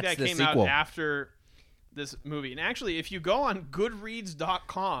 But I think That's that the came sequel. out after this movie. And actually, if you go on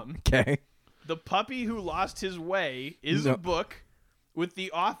Goodreads.com, Okay. The Puppy Who Lost His Way is No. a book with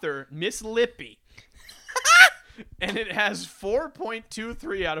the author, Miss Lippy. And it has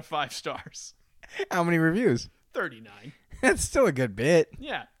 4.23 out of 5 stars. How many reviews? 39. That's still a good bit.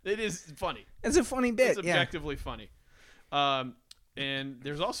 Yeah, it is funny. It's a funny bit. It's yeah. objectively funny. And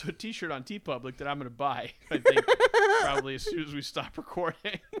there's also a T-shirt on TeePublic that I'm going to buy, I think, probably as soon as we stop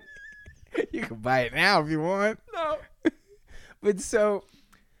recording. You can buy it now if you want. No. But so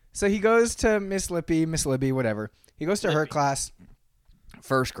he goes to Miss Libby, whatever. He goes to her Lippy. class.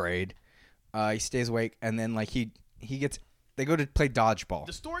 first grade. He stays awake, and then like they go to play dodgeball.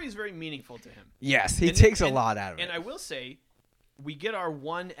 The story is very meaningful to him. Yes, he takes a lot out of it. And I will say, we get our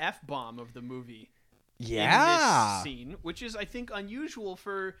one F-bomb of the movie Yeah. in this scene, which is, I think, unusual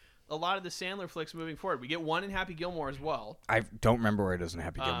for a lot of the Sandler flicks moving forward. We get one in Happy Gilmore as well. I don't remember where it is in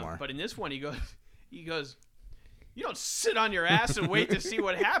Happy Gilmore. But in this one, he goes, you don't sit on your ass and wait to see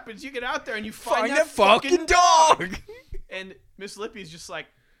what happens. You get out there and you find that fucking dog. And Miss Lippy's just like,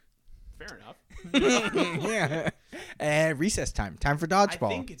 fair enough. Yeah. And recess time. Time for dodgeball.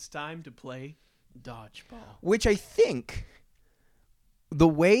 I think it's time to play dodgeball. Which I think, the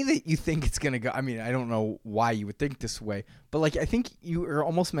way that you think it's going to go, I mean, I don't know why you would think this way, but like I think you are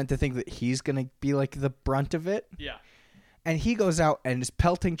almost meant to think that he's going to be like the brunt of it. Yeah. And he goes out and is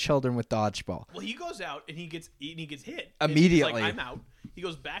pelting children with dodgeball. Well, he goes out and he gets hit Immediately. He's like, I'm out. He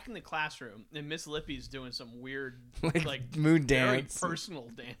goes back in the classroom, and Miss Lippy's doing some weird, like moon very dance, personal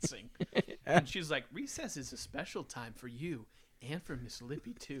dancing. And she's like, "Recess is a special time for you and for Miss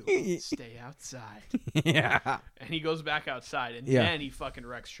Lippy too. Stay outside." Yeah. And he goes back outside, and Yeah. then he fucking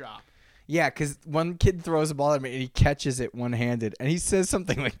wrecks shop. Yeah, because one kid throws a ball at me and he catches it one-handed, and he says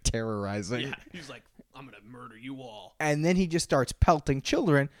something like terrorizing. Yeah, he's like, "I'm gonna murder you all." And then he just starts pelting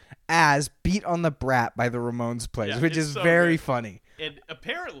children as Beat on the Brat by the Ramones plays, Yeah, which it's is so very good. funny. And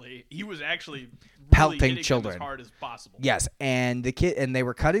apparently, he was actually really Pelting hitting children. them as hard as possible. Yes, and they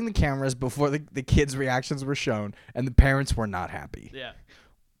were cutting the cameras before the kids' reactions were shown, and the parents were not happy, Yeah.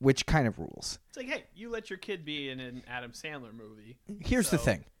 which kind of rules. It's like, hey, you let your kid be in an Adam Sandler movie. Here's the So-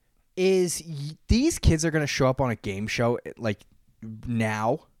 thing. These kids are going to show up on a game show like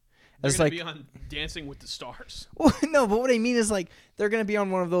now. They're It's gonna like be on Dancing with the Stars. well, no, but what I mean is like they're going to be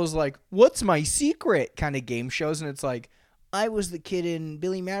on one of those like what's my secret kind of game shows, and it's like I was the kid in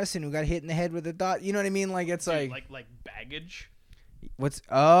Billy Madison who got hit in the head with a dot. You know what I mean? Like it's Dude, like Baggage. what's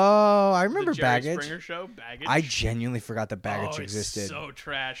I remember The Jerry Baggage. Springer show, Baggage. I genuinely forgot that Baggage it's existed. so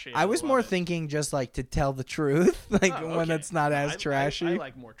trashy. I was love more it. thinking just like to tell the truth, like Oh, one okay. that's not as trashy. I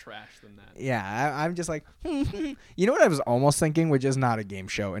like more trash than that. Yeah, I'm just like, you know what I was almost thinking, which is not a game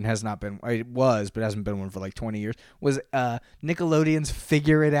show and has not been, it was, but hasn't been one for like 20 years, was Nickelodeon's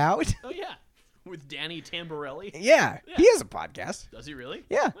Figure It Out. Oh yeah, with Danny Tamborelli. Yeah, Yeah. he has a podcast. Does he really?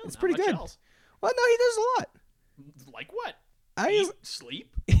 Yeah, Well, it's not pretty much good. else. Well, no, he does a lot. Like what? He Eat, sleep.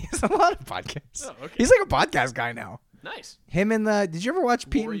 has a lot of podcasts. Oh, okay. He's like a podcast guy now. Nice. Him and did you ever watch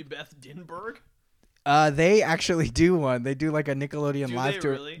Pete? Lori Beth Dinberg. They actually do one. They do like a Nickelodeon Do live they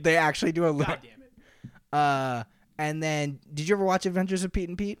tour. really? They actually do a God damn it. and then did you ever watch Adventures of Pete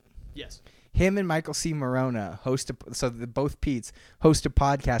and Pete? Yes. Him and Michael C. Morona both Pete's host a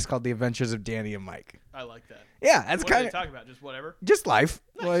podcast called The Adventures of Danny and Mike. I like that. Yeah, that's What do kind they of talk about? Just whatever. just life,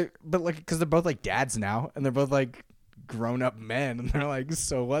 Nice. because they're both like dads now, and they're both like grown up men, and they're like,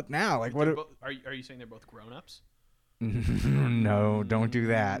 so what now? Like what? Are you saying they're both grown-ups? No, don't do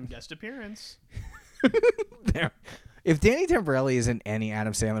that. Guest appearance. If Danny Tamborelli is in any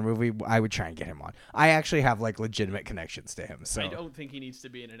Adam Sandler movie, I would try and get him on. I actually have like legitimate connections to him, so I don't think he needs to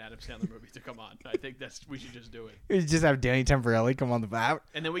be in an Adam Sandler movie to come on. I think we should just do it. you just have Danny Tamborelli come on the bat.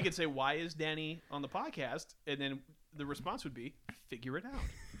 And then we could say, why is Danny on the podcast? And then the response would be, figure it out.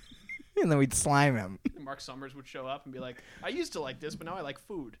 And then we'd slime him. And Mark Summers would show up and be like, I used to like this, but now I like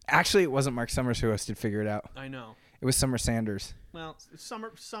food. Actually, it wasn't Mark Summers who hosted Figure It Out. I know. It was Summer Sanders. Well,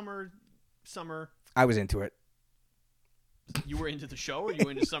 summer. I was into it. You were into the show, or you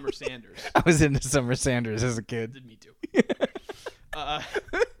were into Summer Sanders? I was into Summer Sanders as a kid. Me too.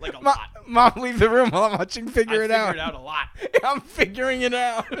 Like a Mom, lot. Mom, leave the room while I'm watching Figure I It Out. figured out a lot. I'm figuring it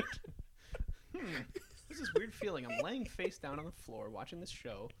out. There's this weird feeling. I'm laying face down on the floor watching this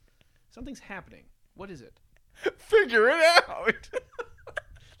show. Something's happening. What is it? Figure it out.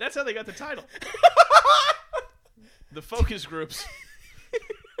 That's how they got the title. The focus groups.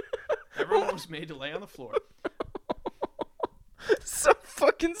 Everyone was made to lay on the floor. So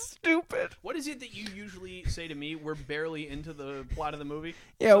fucking stupid. What is it that you usually say to me? We're barely into the plot of the movie.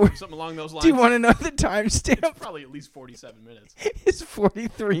 Yeah, Something along those lines. do you want to know the timestamp? Probably at least 47 minutes. It's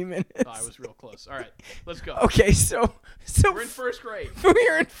 43 minutes. Oh, I was real close. All right, let's go. Okay, so We're in first grade.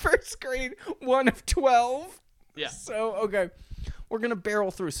 we're in first grade, 1 of 12. Yeah. So okay, we're gonna barrel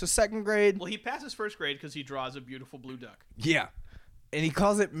through. So second grade. Well, he passes first grade because he draws a beautiful blue duck. Yeah. And he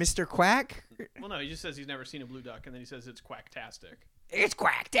calls it Mr. Quack. Well, no, he just says he's never seen a blue duck, and then he says it's quacktastic. It's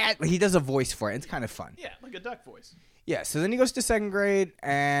Quack Dad. He does a voice for it. It's kind of fun. Yeah, like a duck voice. Yeah. So then he goes to second grade,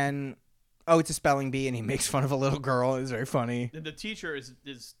 and it's a spelling bee, and he makes fun of a little girl. It's very funny. And the teacher is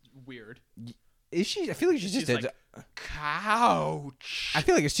weird. Is she? I feel like she's just She's like, couch. I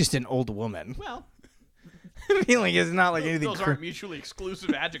feel like it's just an old woman. Well, I feel like it's not like anything. Those aren't mutually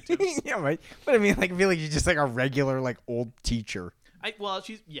exclusive adjectives. Yeah, right. But I mean, like, I feel like she's just like a regular, like, old teacher.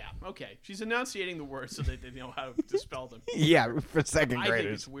 She's enunciating the words so that they know how to spell them. Yeah, for second I think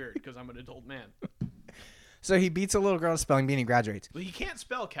graders. it's weird because I'm an adult man. So he beats a little girl at spelling bee and he graduates. But he can't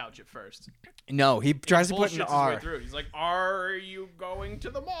spell couch at first. No, he tries to put an Bullshits his way R. through. He's like, "Are you going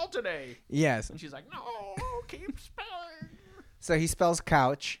to the mall today?" Yes. And she's like, "No, keep spelling." So he spells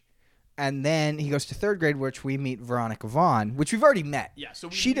couch, and then he goes to third grade, which we meet Veronica Vaughn, which we've already met. Yeah,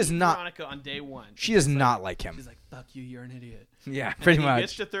 so she does not. Veronica on day one. She does not like him. She's like, "Fuck you, you're an idiot." Yeah, And pretty he much.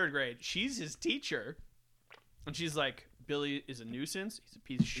 gets to third grade. She's his teacher, and she's like, "Billy is a nuisance. He's a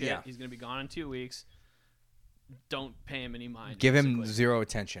piece of shit. Yeah. He's gonna be gone in 2 weeks. Don't pay him any mind. Give him basically." zero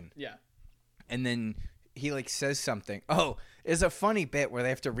attention. Yeah. And then he like says something. Oh, there's a funny bit where they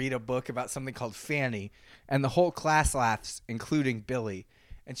have to read a book about something called Fanny, and the whole class laughs, including Billy.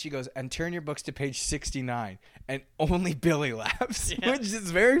 And she goes, "And turn your books to page 69." And only Billy laughs, Yeah. which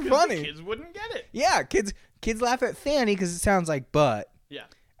is very 'Cause funny. The kids wouldn't get it. Yeah, kids laugh at Fanny because it sounds like butt. Yeah.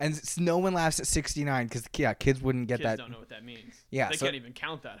 And no one laughs at 69 because kids wouldn't get Kids that. don't know what that means. Yeah, They so- can't even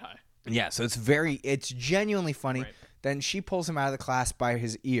count that high. Yeah, so it's genuinely funny. Right. Then she pulls him out of the class by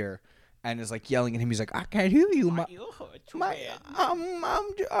his ear and is like yelling at him. He's like, "I can't hear you.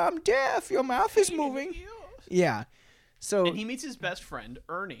 I'm deaf. Your mouth is moving." Yeah. So And he meets his best friend,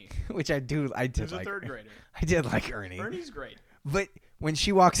 Ernie, which I did who's a like. third grader. I did like Ernie. Ernie's great. But when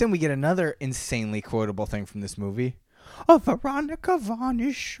she walks in, we get another insanely quotable thing from this movie. "Oh, Veronica Vaughn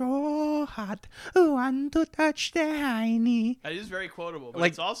is so hot. Want to touch the hiney." That is very quotable, but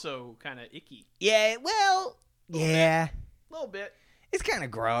Like- it's also kind of icky. Yeah, well, yeah. A little bit. It's kind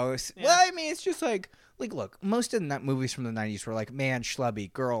of gross. Yeah. Well, I mean, it's just like look, most of the movies from the 90s were like, man,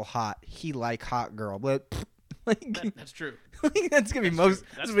 schlubby, girl, hot, he like hot girl. But like, That's true. like that's gonna be That's most. true.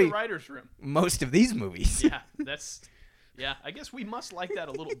 That's That's gonna the be writer's room. most of these movies. Yeah, that's. Yeah, I guess we must like that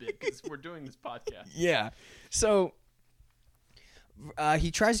a little bit because we're doing this podcast. Yeah. So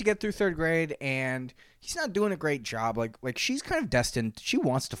he tries to get through third grade, and he's not doing a great job. Like she's kind of destined. She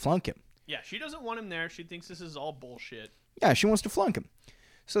wants to flunk him. Yeah, she doesn't want him there. She thinks this is all bullshit. Yeah, she wants to flunk him.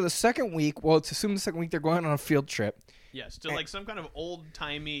 So the second week, well, it's assumed the second week they're going on a field trip. Yes, to like some kind of old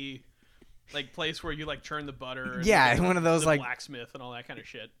timey, like place where you like churn the butter. And Yeah, the- one of those, the like- blacksmith and all that kind of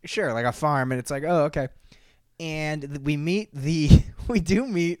shit. Sure, like a farm, and it's like, oh, okay. And we do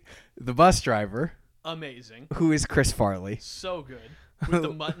meet the bus driver, Amazing, who is Chris Farley. so good with the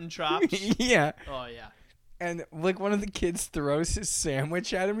mutton chops. Yeah. Oh yeah. And like one of the kids throws his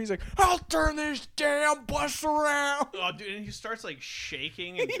sandwich at him. He's like, "I'll turn this damn bus around." Oh, dude, and he starts like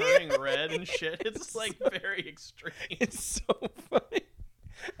shaking and turning red and shit. It's like very extreme. It's so funny.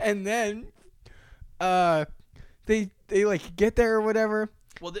 And then they like get there or whatever.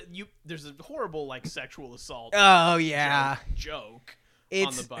 Well, there's a horrible like sexual assault Oh yeah. joke on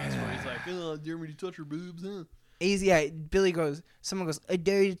It's the bus where he's like, "Oh, dare me to touch her boobs, huh?" Someone goes, "I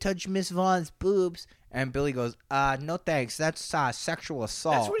dare you to touch Miss Vaughn's boobs." And Billy goes, "No thanks. That's sexual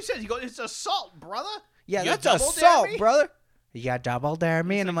assault." That's what he says. He goes, "It's assault, brother." Yeah, You that's double assault, dare me? brother. You got double dare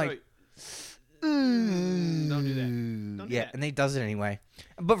me, He's and I'm like, "Wait, don't do that. Don't do yeah, that. and he does it anyway.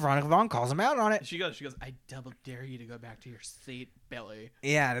 But Veronica Vaughn calls him out on it. She goes, "I double dare you to go back to your seat, Billy."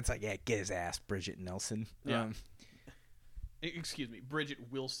 Yeah, and it's like, yeah, get his ass, Bridget Nelson. Yeah. Excuse me, Bridget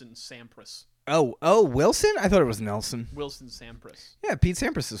Wilson Sampras. Oh, Wilson? I thought it was Nelson. Wilson Sampras. Yeah, Pete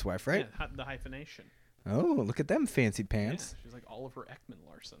Sampras' wife, right? Yeah, the hyphenation. Oh, look at them fancy pants. Yeah, she's like Oliver Ekman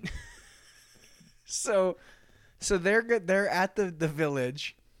Larson. So they're good. They're at the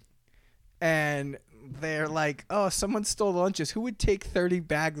village, and they're like, "Oh, someone stole lunches. Who would take 30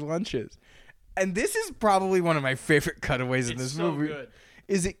 bagged lunches?" And this is probably one of my favorite cutaways in It's this so movie. good.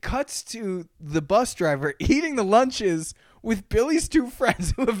 Is it cuts to the bus driver eating the lunches with Billy's two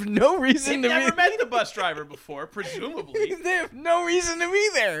friends who have no They've reason to never be met the bus driver before, presumably. They have no reason to be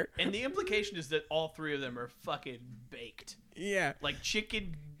there. And the implication is that all three of them are fucking baked. Yeah. Like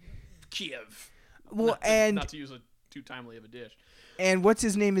chicken Kiev. Well, and not to use a too timely of a dish. and what's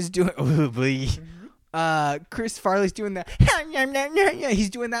his name is doing? Oh, boy. Chris Farley's doing that. He's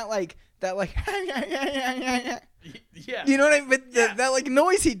doing that like. Yeah. You know what I mean? But Yeah. that like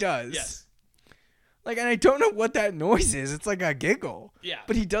noise he does. Yes. Like, and I don't know what that noise is. It's like a giggle. Yeah.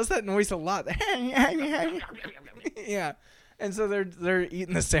 But he does that noise a lot. Yeah. And so they're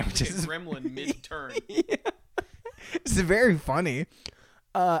eating the sandwiches. Gremlin mid-turn. Yeah. It's very funny.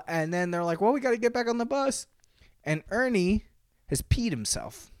 And then they're like, "Well, we got to get back on the bus." And Ernie has peed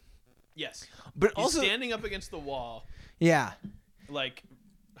himself. Yes. But He's also, standing up against the wall, yeah. like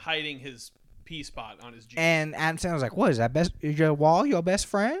hiding his pee spot on his jeans. And Adam Sandler's like, "What is that? Is your wall your best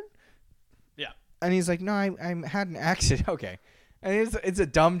friend?" Yeah. And he's like, no, I had an accident. Okay. And it's a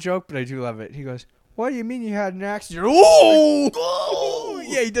dumb joke, but I do love it. He goes, what do you mean you had an accident? Oh! Go!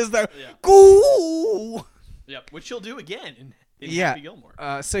 Yeah, he does that. Yeah. Go! Yep, which he'll do again in Yeah. Happy Gilmore.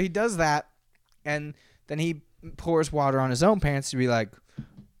 So he does that, and then he pours water on his own pants to be like,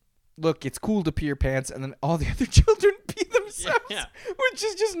 look, it's cool to pee your pants, and then all the other children pee themselves, Yeah. which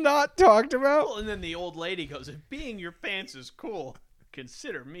is just not talked about. Well, and then the old lady goes, if being your pants is cool,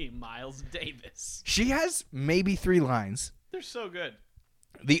 consider me Miles Davis. She has maybe 3 lines. They're so good.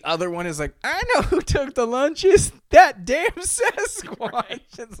 The other one is like, I know who took the lunches. That damn Sasquatch. Right.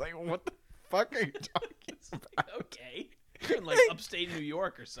 It's like, what the fuck are you talking about? Okay. You're in like upstate New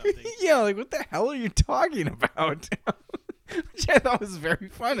York or something. Yeah, like, what the hell are you talking about? Which I thought was very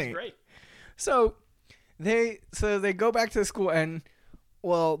funny. Great. So they go back to the school, and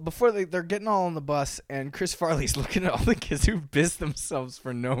well, before they're getting all on the bus, and Chris Farley's looking at all the kids who pissed themselves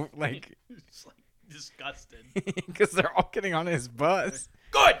for no like It's like disgusted. because they're all getting on his bus.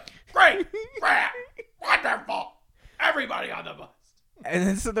 Good. Great. Great. Wonderful. Everybody on the bus. And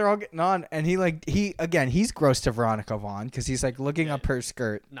then so they're all getting on, and he's gross to Veronica Vaughn because he's like looking up her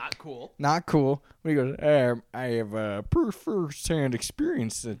skirt. Not cool. Not cool. When he goes, I have first-hand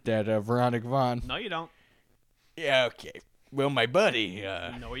experience at that Veronica Vaughn. No, you don't. Yeah, okay. Well, my buddy.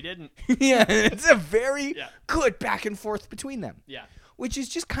 No, he didn't. Yeah, it's a very Yeah. good back and forth between them. Yeah. Which is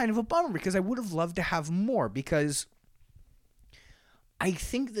just kind of a bummer because I would have loved to have more because I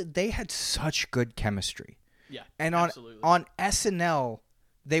think that they had such good chemistry. Yeah. And absolutely. on SNL,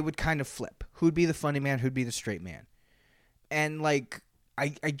 they would kind of flip. Who'd be the funny man? Who'd be the straight man? And like,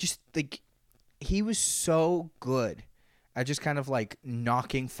 I just think he was so good at just kind of like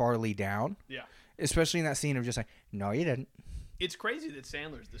knocking Farley down. Yeah. Especially in that scene of just like, no, you didn't. It's crazy that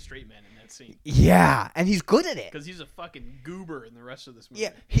Sandler's the straight man in that scene Yeah, and he's good at it. because he's a fucking goober in the rest of this movie.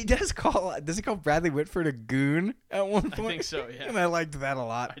 Yeah, he does he call Bradley Whitford a goon at one point? I think so. Yeah. And I liked that a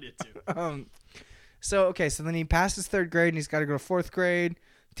lot. I did too. So then he passes 3rd grade and he's got to go to 4th grade.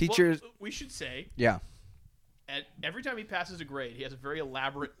 Teachers, Well, we should say yeah, every time he passes a grade, he has a very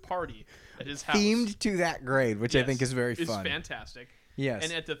elaborate party at his house. themed to that grade, which I Yes, think is very It's fun. fantastic. Yes.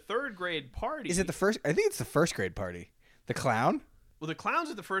 And at the 3rd grade party, Is it the first? I think it's the 1st grade party. The clown? well, the clown's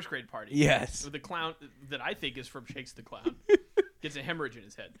at the 1st grade party. Yes. The clown that I think is from Shakes the Clown gets a hemorrhage in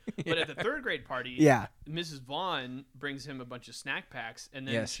his head. But at the 3rd grade party, Yeah. Mrs. Vaughn brings him a bunch of snack packs, and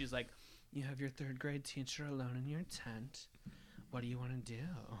then Yes. she's like, "You have your 3rd grade teacher alone in your tent. What do you want to do?"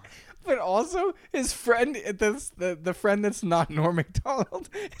 But also, his friend, the friend that's not Norm Macdonald,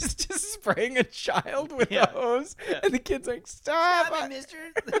 is just spraying a child with Yeah. a hose. Yeah. And the kid's like, stop. Stop it, mister.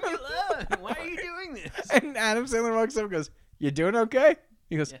 Leave me alone. Why are you doing this? And Adam Sandler walks up and goes, you doing okay?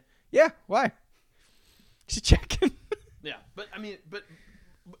 He goes, Yeah. yeah, why? Just checking. Yeah, but I mean, but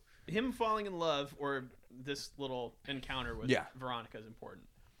him falling in love or this little encounter with Yeah. Veronica is important.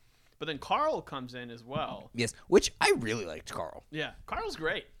 But then Carl comes in as well. Yes, which I really liked Carl. Yeah, Carl's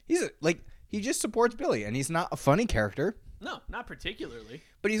great. He's he just supports Billy, and he's not a funny character, No, not particularly.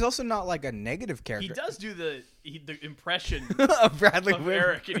 but he's also not like a negative He character. does do the impression of Bradley of Whitford.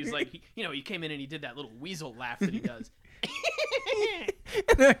 Eric, and he's like, he came in and he did that little weasel laugh that he does.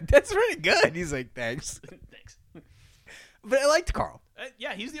 That's pretty good. He's like, thanks. Thanks. But I liked Carl.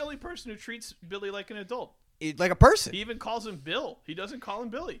 Yeah, he's the only person who treats Billy like an adult. Like a person. He even calls him Bill. He doesn't call him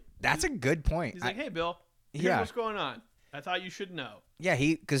Billy. That's a good point. He's like, "Hey, Bill, here's Yeah. what's going on. I thought you should know." Yeah,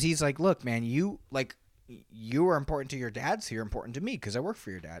 because he's like, look, man, you are important to your dad, so you're important to me because I work for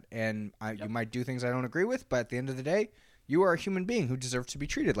your dad, and you might do things I don't agree with, but at the end of the day, you are a human being who deserves to be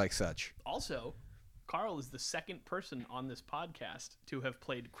treated like such. Also, Carl is the second person on this podcast to have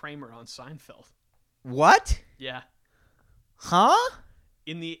played Kramer on Seinfeld. What? Yeah. Huh?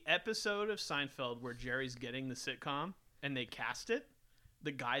 In the episode of Seinfeld where Jerry's getting the sitcom and they cast it,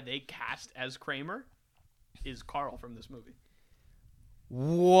 the guy they cast as Kramer is Carl from this movie.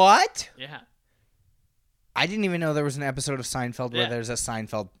 What? Yeah. I didn't even know there was an episode of Seinfeld where Yeah. there's a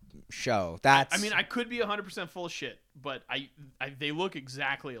Seinfeld show. That's. I mean, I could be 100% full of shit, but they look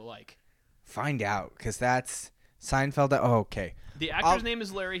exactly alike. Find out, because that's Seinfeld. Oh, okay. The actor's name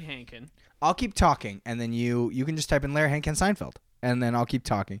is Larry Hankin. I'll keep talking, and then you can just type in Larry Hankin Seinfeld, and then I'll keep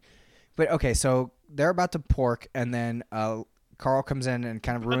talking. But okay, so they're about to pork, and then Carl comes in and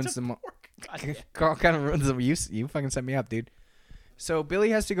kind of ruins the. Carl kind of ruins the. You fucking set me up, dude. So Billy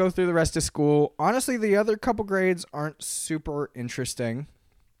has to go through the rest of school. Honestly, the other couple grades aren't super interesting.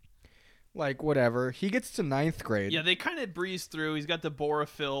 Like, whatever. He gets to 9th grade. Yeah, they kind of breeze through. He's got the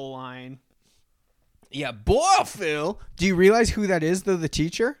Borophyll line. Yeah, boy, Phil. Do you realize who that is, though, the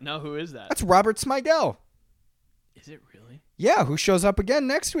teacher? No, who is that? That's Robert Smigel. Is it really? Yeah, who shows up again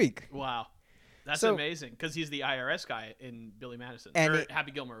next week. Wow. That's So- amazing because he's the IRS guy in Billy Madison And or it-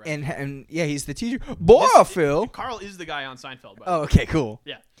 Happy Gilmore. Right? And yeah, he's the teacher. Borophil. Carl is the guy on Seinfeld. By the Oh, way. okay, cool.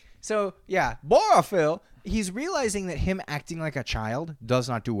 Yeah. So yeah, Borophil. He's realizing that him acting like a child does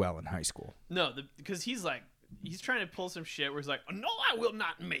not do well in high school. No, because he's trying to pull some shit where he's like, no, I will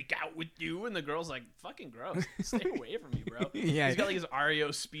not make out with you. And the girl's like, fucking gross. Stay away from me, bro. Yeah. He's got like his REO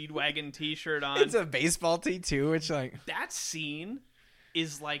Speedwagon t-shirt on. It's a baseball tee too, which like That scene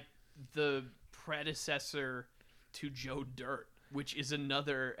is like the predecessor to Joe Dirt, which is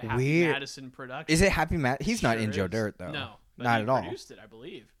another Happy Weird. Madison production. is it Happy Matt? He's not Sure in Joe is. Dirt though. No. But not he at all. produced it, I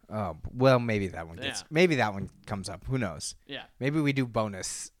believe. Oh well, maybe that one gets. Yeah. Maybe that one comes up. Who knows? Yeah. Maybe we do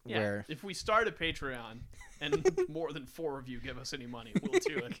bonus Yeah. where. If we start a Patreon and more than 4 of you give us any money, we'll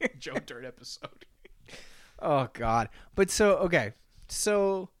do a Joe Dirt episode. Oh God! But so okay,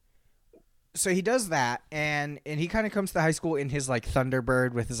 so he does that, and he kind of comes to high school in his like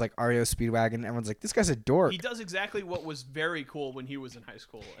Thunderbird with his like REO Speedwagon. Everyone's like, this guy's a dork. He does exactly what was very cool when he was in high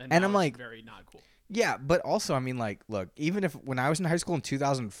school, and And now I'm it's like- very not cool. Yeah, but also I mean like, look, even if when I was in high school in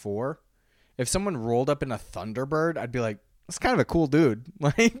 2004, if someone rolled up in a Thunderbird, I'd be like, that's kind of a cool dude.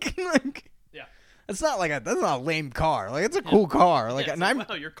 Like Yeah. that's not a lame car. Like it's a cool car. Like Yeah, it's and like,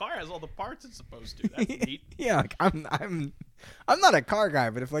 I'm wow, your car has all the parts it's supposed to. That's neat. yeah, like I'm not a car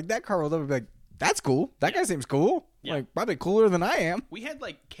guy, but if like that car rolled up, I'd be like, that's cool. That guy seems cool. Yeah. Like probably cooler than I am. We had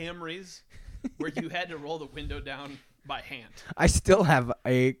like Camrys where you had to roll the window down by hand. I still have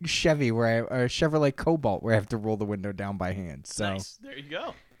a Chevy a Chevrolet Cobalt where I have to roll the window down by hand. So Nice. There you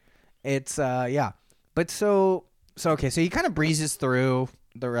go. it's yeah. But so okay, so he kind of breezes through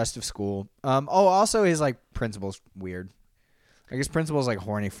the rest of school. Also his like principal's weird. I guess principal's like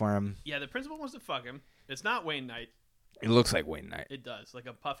horny for him. Yeah, the principal wants to fuck him. It's not Wayne Knight. It looks like Wayne Knight. It does, like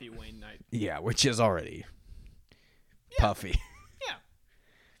a puffy Wayne Knight. Yeah, which is already puffy. Yeah.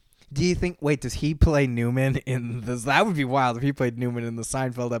 Do you think? Wait, does he play Newman in this? That would be wild if he played Newman in the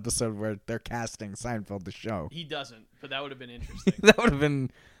Seinfeld episode where they're casting Seinfeld the show. He doesn't, but that would have been interesting. that would have been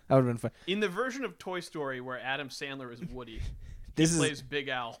fun. In the version of Toy Story where Adam Sandler is Woody, This he is plays Big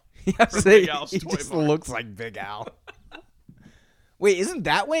Al. yeah, from so Big Al's he Toy just Barn. looks like Big Al. Wait, isn't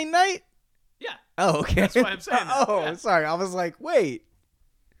that Wayne Knight? Yeah. Oh, okay. That's why I'm saying that, Oh, yeah. sorry. I was like, wait.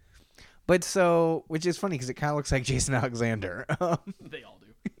 But so, which is funny because it kind of looks like Jason Alexander. They all do.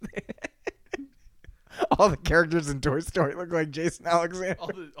 All the characters in Toy Story look like Jason Alexander.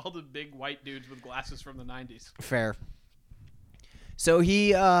 All the big white dudes with glasses from the 90s. Fair. So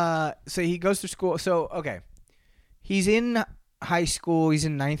he goes to school. So okay, he's in high school. He's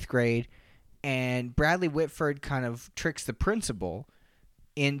in 9th grade, and Bradley Whitford kind of tricks the principal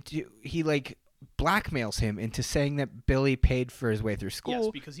into he like blackmails him into saying that Billy paid for his way through school. Yes,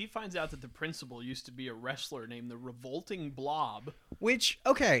 because he finds out that the principal used to be a wrestler named the Revolting Blob. Which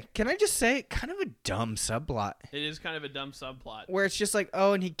okay, can I just say, kind of a dumb subplot. It is kind of a dumb subplot. Where it's just like,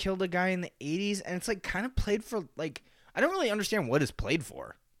 oh, and he killed a guy in the 80s, and it's like kind of played for like I don't really understand what it's played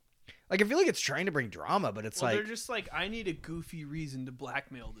for. Like I feel like it's trying to bring drama, but it's Well, like they're just like, I need a goofy reason to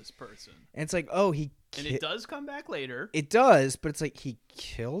blackmail this person. and it's like, oh, And it does come back later. It does, but it's like he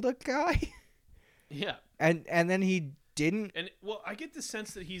killed a guy, Yeah. and then he didn't. And, well, I get the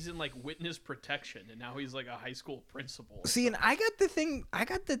sense that he's in, like, witness protection, and now he's, like, a high school principal. See, and I got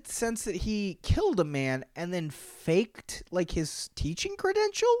the sense that he killed a man and then faked like his teaching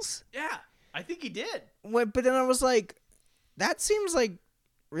credentials. Yeah, I think he did. But then I was like, that seems like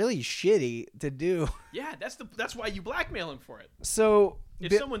really shitty to do. Yeah, that's why you blackmail him for it. So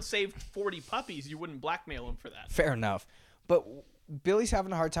If someone saved 40 puppies, you wouldn't blackmail him for that. fair enough, but Billy's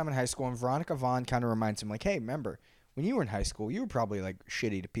having a hard time in high school, and Veronica Vaughn kind of reminds him, like, hey, remember when you were in high school, you were probably like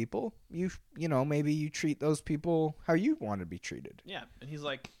shitty to people. You know, maybe you treat those people how you want to be treated. Yeah, and he's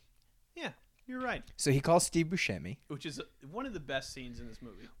like, yeah, you're right. So he calls Steve Buscemi. Which is one of the best scenes in this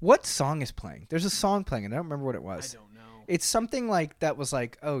movie. What song is playing? There's a song playing, and I don't remember what it I was. don't know. It's something like that was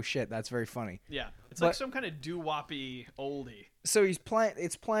like, oh shit, that's very funny. Yeah, it's But- like some kind of doo-woppy oldie. So he's playing.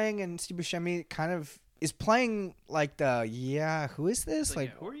 It's playing, and Steve Buscemi kind of is playing like the who is this? It's Like,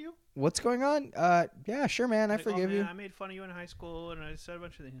 yeah, who are you? what's going on? Yeah, sure, man, I Like, forgive man, you. I made fun of you in high school, and I said a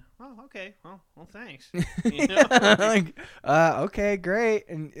bunch of things. Oh, okay. Well, thanks. You know? like, okay, great,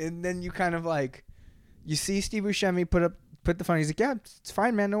 and then you kind of like, you see Steve Buscemi put the phone. He's like, yeah, it's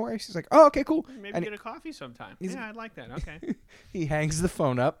fine, man, no worries. He's like, oh, okay, cool. Maybe And get a coffee sometime. he's- Yeah, I'd like that. Okay. he hangs the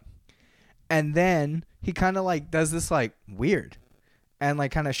phone up, and then he kind of like does this like weird. and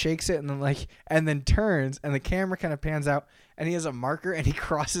like kind of shakes it and then turns and the camera kind of pans out and he has a marker and he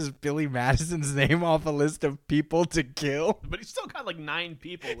crosses Billy Madison's name off a list of people to kill. But he's still got like 9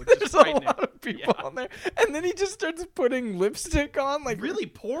 people, which is There's a frightening. lot of people on there. And then he just starts putting lipstick on like Really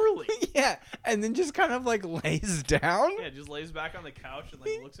poorly. yeah, and then just kind of like lays down. Yeah, just lays back on the couch and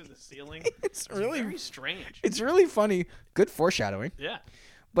like looks at the ceiling. It's really very strange. It's really funny. Good foreshadowing. Yeah.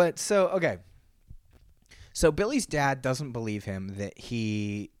 But so okay. So Billy's dad doesn't believe him that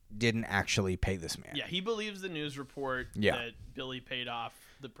he didn't actually pay this man. Yeah, he believes the news report Yeah. that Billy paid off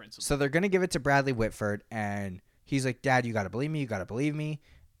the principal. So they're going to give it to Bradley Whitford, and he's like, Dad, you got to believe me. You got to believe me.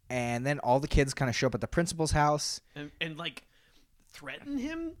 And then all the kids kind of show up at the principal's house. And like threaten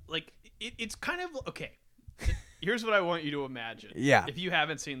him. Like it's kind of okay. Here's what I want you to imagine. Yeah. If you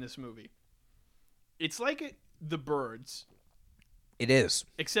haven't seen this movie, it's like The Birds, It is.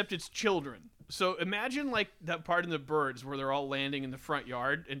 except it's children. So imagine like that part in The Birds where they're all landing in the front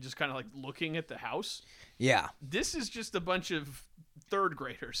yard and just kind of like looking at the house. Yeah. This is just a bunch of third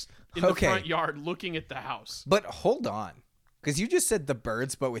graders in Okay. the front yard looking at the house. But hold on. Because you just said the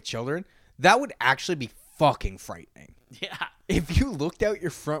birds, but with children. That would actually be fucking frightening. Yeah. If you looked out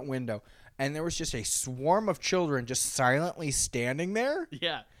your front window and there was just a swarm of children just silently standing there,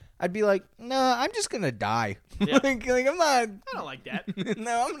 Yeah. I'd be like, no, I'm just going to die. Yeah. like, I'm not. I don't like that.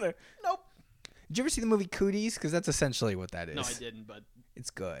 No, I'm going to. Nope. Did you ever see the movie Cooties? Because that's essentially what that is. No, I didn't, but It's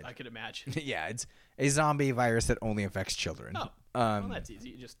good. I could imagine. Yeah, it's a zombie virus that only affects children. Oh. Well, that's easy.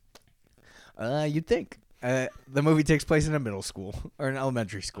 You just You'd think. The movie takes place in a middle school or an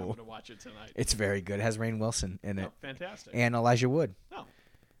elementary I'm school. going to watch it tonight. It's very good. It has Rainn Wilson in it Oh, fantastic. and Elijah Wood. Oh,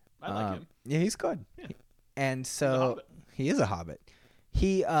 I like him. Yeah, he's good. Yeah. And a so hobbit. he is a hobbit.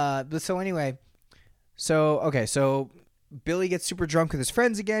 But so anyway, so Billy gets super drunk with his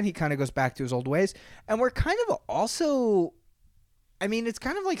friends again. He kind of goes back to his old ways, and we're kind of also, I mean, it's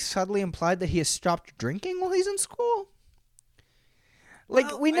kind of like subtly implied that he has stopped drinking while he's in school. Like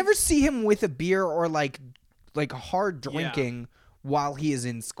Well, we never see him with a beer or like hard Yeah. drinking while he is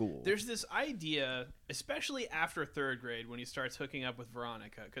in school. There's this idea, especially after 3rd grade, when he starts hooking up with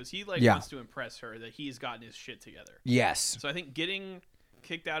Veronica, because he like Yeah. wants to impress her that he's gotten his shit together. Yes. So I think getting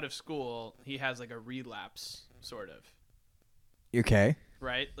kicked out of school, he has like a relapse, sort of, Okay.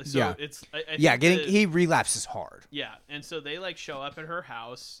 right? So Yeah. it's I Yeah, think he relapses hard. yeah, and so they like show up at her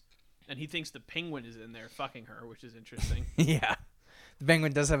house, and he thinks the penguin is in there fucking her, which is interesting. Yeah. The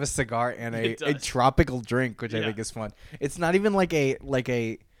penguin does have a cigar and It a does. tropical drink, which I Yeah. think is fun. It's not even like a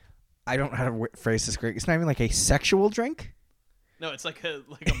I don't know how to phrase this correct. It's not even like a sexual drink. No, it's like a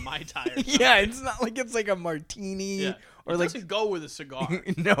Mai Tai. Or something. Yeah, it's not like it's like a martini Yeah. or It like doesn't go with a cigar.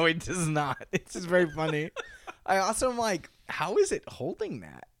 no, it does not. It's just very funny. I also am like, how is it holding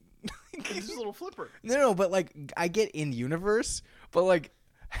that? It's just a little flipper. No, but like I get in universe, but like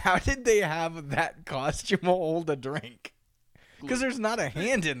how did they have that costume hold a drink? Because there's not a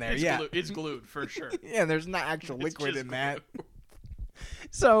hand in there. It's Yeah. glued. It's glued for sure. Yeah, there's not actual It's liquid just in that. glue.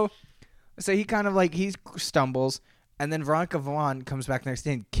 So he kind of like he stumbles, and then Veronica Vaughn comes back next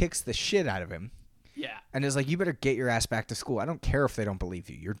day and kicks the shit out of him, Yeah. and is like, "You better get your ass back to school. I don't care if they don't believe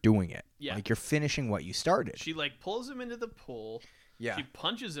you. You're doing it. Yeah. Like you're finishing what you started." She like pulls him into the pool. Yeah. She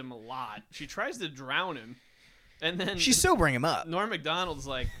punches him a lot. She tries to drown him, and then She's sobering him up. Norm Macdonald's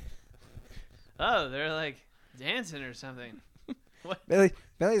like, "Oh, they're like dancing or something." What?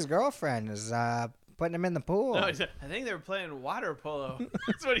 Billy's girlfriend is putting him in the pool. No, he said, I think they were playing water polo.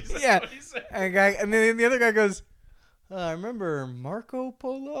 That's what he said. Yeah. That's what he said. And then the other guy goes, "I remember Marco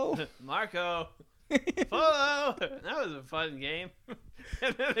Polo." Marco Polo. That was a fun game.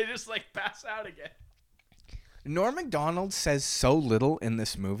 And then they just like pass out again. Norm Macdonald says so little in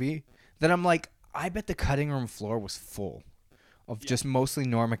this movie that I'm like, I bet the cutting room floor was full of just mostly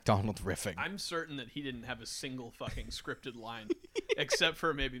Norm Macdonald riffing. I'm certain that he didn't have a single fucking scripted line, except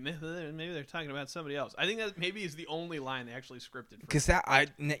for maybe they're talking about somebody else. I think that maybe is the only line they actually scripted. Because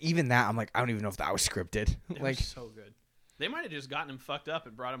even that, I'm like, I don't even know if that was scripted. It Like, was so good. They might have just gotten him fucked up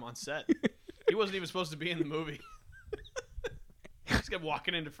and brought him on set. He wasn't even supposed to be in the movie. He just kept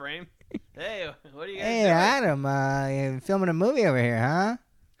walking into frame. Hey, what are you guys hey, doing? Adam, you filming a movie over here, huh?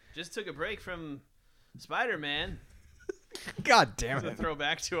 Just took a break from Spider-Man. God damn To it. throw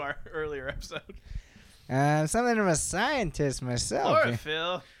back to our earlier episode. Something of a scientist myself.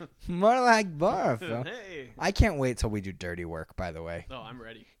 Chlorophyll. More like Borophyll. Hey. I can't wait till we do dirty work, by the way. Oh, I'm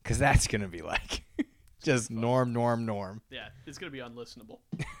ready. Because that's going to be like just norm. Yeah, it's going to be unlistenable.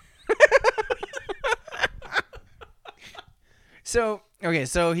 So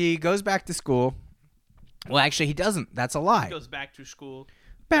he goes back to school. Well, actually, he doesn't. That's a lie. Goes back to school.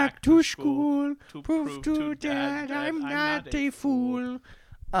 back to school to prove to Dad I'm not a fool.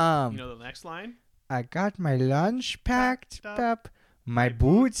 You know the next line? I got my lunch packed Packed up, my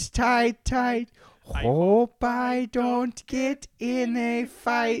boots tied tight. Hope I don't get in a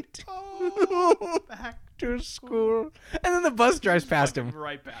fight. Oh, back To school. And then the bus drives past fucking him.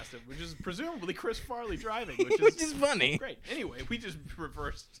 right past him, which is presumably Chris Farley driving, Which is funny. great. Anyway, we just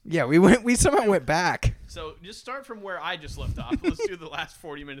reversed. Yeah, we somehow went back. So just start from where I just left off. Let's do the last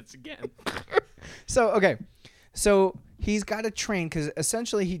 40 minutes again. So, okay. So he's got to train because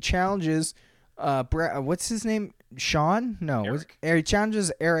essentially he challenges, what's his name? Sean? No. He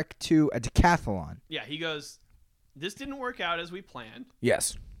challenges Eric to a decathlon. Yeah, he goes, this didn't work out as we planned.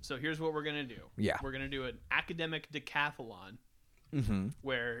 Yes. So here's what we're going to do. Yeah. We're going to do an academic decathlon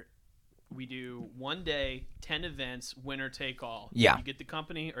where we do 1 day, 10 events, winner take all. Yeah. You get the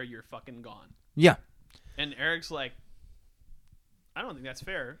company or you're fucking gone. Yeah. And Eric's like, I don't think that's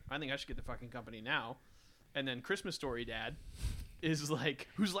fair. I think I should get the fucking company now. And then Christmas Story Dad is like,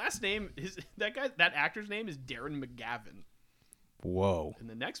 whose last name is that actor's name is Darren McGavin. Whoa. In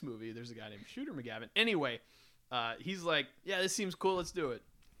the next movie, there's a guy named Shooter McGavin. Anyway, he's like, yeah, this seems cool. Let's do it.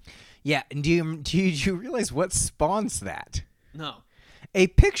 Yeah, and do you realize what spawns that? No. A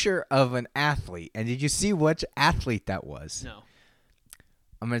picture of an athlete. And did you see which athlete that was? No.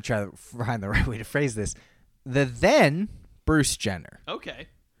 I'm going to try to find the right way to phrase this. The then Bruce Jenner. Okay.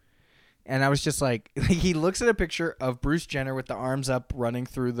 And I was just like, he looks at a picture of Bruce Jenner with the arms up running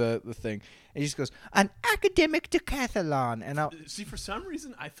through the thing. And he just goes, an academic decathlon. And See, for some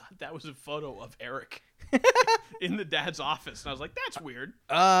reason, I thought that was a photo of Eric in the dad's office. And I was like, that's weird.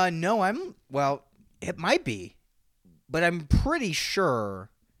 no, well, it might be. But I'm pretty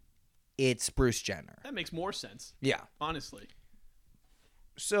sure it's Bruce Jenner. That makes more sense. Yeah. Honestly.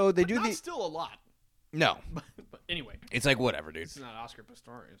 So they But do not the... still a lot. No. But anyway. It's like, whatever, dude. This is not Oscar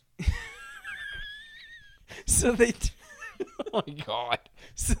Pistorius. So they... Oh, my God.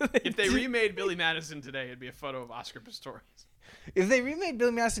 So If they remade Billy Madison today, it'd be a photo of Oscar Pistorius. If they remade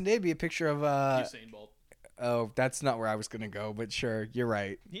Billy Madison today, it'd be a picture of... Usain Bolt. Oh, that's not where I was going to go, but sure, you're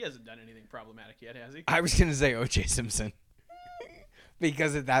right. He hasn't done anything problematic yet, has he? I was going to say O.J. Simpson.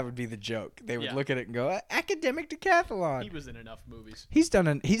 Because that would be the joke. They would Yeah. look at it and go, academic decathlon. He was in enough movies. He's done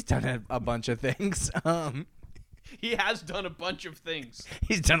a bunch of things. He has done a bunch of things.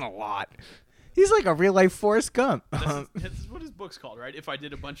 He's done a lot. He's like a real life Forrest Gump. That's what his book's called, right? If I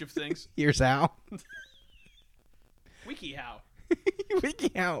did a bunch of things. Here's how. WikiHow.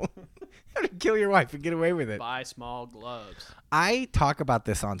 Wiki how. How to kill your wife and get away with it. Buy small gloves. I talk about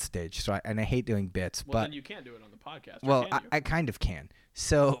this on stage, and I hate doing bits, Well, but then you can't do it on the podcast. well, or can you? I kind of can.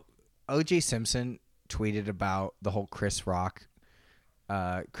 So, O.J. Simpson tweeted about the whole Chris Rock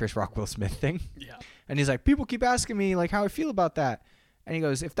Will Smith thing. Yeah. And he's like, people keep asking me like how I feel about that. And he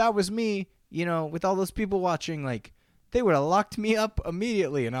goes, if that was me, with all those people watching, like they would have locked me up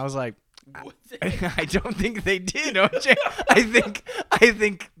immediately. And I was like, Would I don't think they did, OJ. I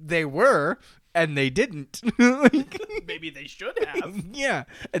think they were, and they didn't. Maybe they should have. Yeah.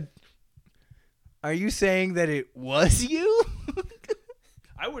 Are you saying that it was you?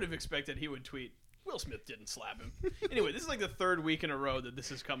 I would have expected he would tweet, Will Smith didn't slap him. Anyway, this is like the third week in a row that this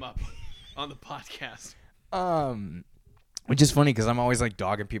has come up on the podcast. Which is funny because I'm always like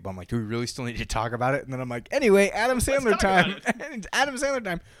dogging people. I'm like, do we really still need to talk about it? And then I'm like, anyway, Adam Sandler talk time. about It's Adam Sandler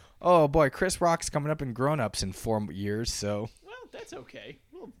time. Oh boy, Chris Rock's coming up in Grown Ups in 4 years, so. Well, that's okay.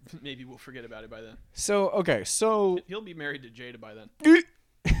 Well, maybe we'll forget about it by then. So He'll be married to Jada by then.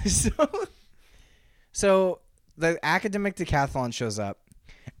 so the academic decathlon shows up,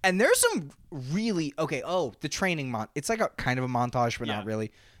 and there's some really the training it's like a kind of a montage, but not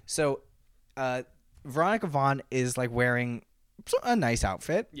really. So, Veronica Vaughn is like wearing a nice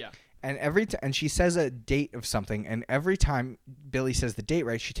outfit. Yeah. And and she says a date of something, and every time Billy says the date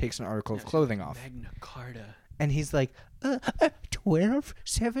right, she takes an article of clothing off. Magna Carta. And he's like,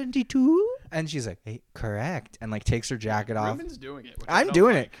 1272? And she's like, hey, correct. And like takes her jacket off. Ruben's doing it. which I I'm don't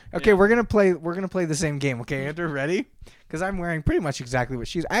doing like. it. Okay, Yeah. we're gonna play the same game. Okay, Andrew, ready? Because I'm wearing pretty much exactly what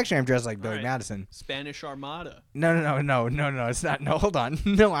she's. Actually, I'm dressed like Billy right. Madison. Spanish Armada. No. It's not. No, hold on.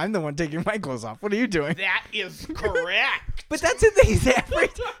 No, I'm the one taking my clothes off. What are you doing? That is correct. But that's the thing.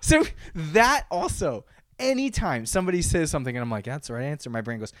 So that also, anytime somebody says something and I'm like, that's the right answer, my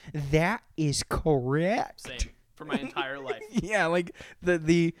brain goes, that is correct. Same. For my entire life. Yeah, like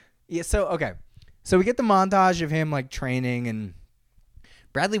So we get the montage of him like training, and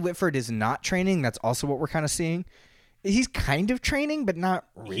Bradley Whitford is not training. That's also what we're kind of seeing. He's kind of training, but not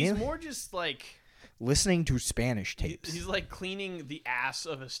really. He's more just like listening to Spanish tapes he's like cleaning the ass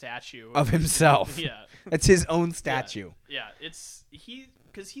of a statue of himself. Yeah. That's his own statue. Yeah. It's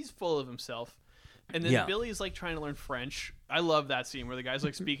because he's full of himself. And then Yeah. Billy's like trying to learn French. I love that scene where the guy's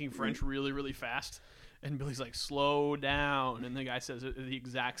like speaking French really, really fast. And Billy's like, slow down. And the guy says it at the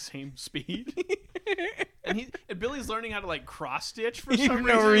exact same speed. and Billy's learning how to like cross stitch for some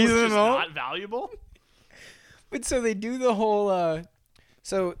No reason. reason Which at is all. not valuable. But so they do the whole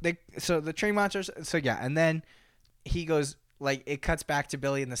so the train monsters, so yeah, and then he goes, like, it cuts back to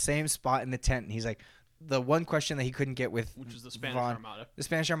Billy in the same spot in the tent, and he's like, the one question that he couldn't get with, Which is the Spanish Vaughn, Armada. the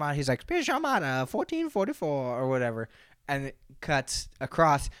Spanish Armada, he's like, Spanish Armada 1444 or whatever, and it cuts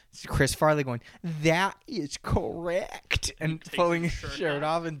across Chris Farley going, that is correct, and takes pulling his his shirt shirt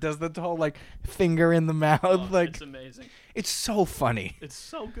off. off and does the whole like finger in the mouth. Oh, Like, it's amazing. it's so funny. It's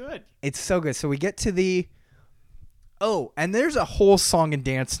so good. It's so good. So we get to the and there's a whole song and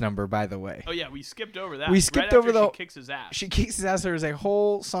dance number, by the way. Oh yeah, we skipped over that. We skipped right over after the- she kicks his ass. She kicks his ass. There's a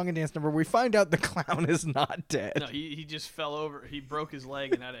whole song and dance number. We find out the clown is not dead. No, he just fell over. He broke his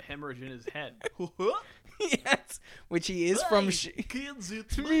leg and had a hemorrhage in his head. Yes, which he is from. Kids,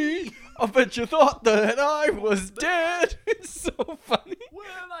 it's Me. I bet you thought that I was dead. It's so funny. When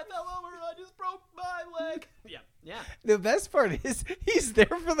I fell over, I just broke my leg. Yeah. The best part is he's there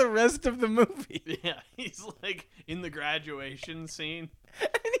for the rest of the movie, Yeah, he's like in the graduation scene.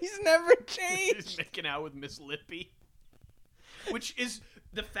 and he's never He's changed. making out with Miss Lippy. Which is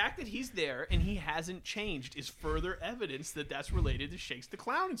the fact that he's there and he hasn't changed is further evidence that that's related to Shakes the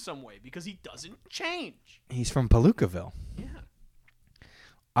Clown in some way because he doesn't change. He's from Palookaville.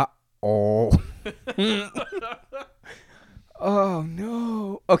 Yeah. Oh. Oh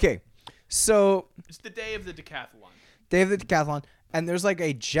no. Okay, so It's the day of the decathlon. they have the decathlon, and there's like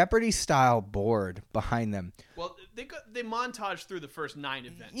a Jeopardy style board behind them. Well, they montage through the first 9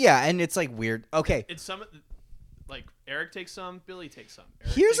 events. Yeah, and it's like weird. Okay, It's some like Eric takes some, Billy takes some.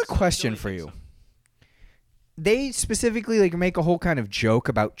 Eric here's a takes some, question Billy for takes you. some. They specifically like make a whole kind of joke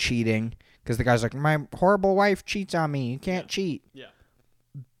about cheating because the guy's like, my horrible wife cheats on me. You can't cheat. Yeah.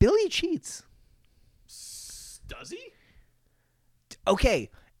 Billy cheats. Does he? Okay,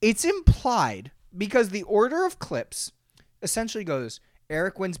 it's implied because the order of clips essentially goes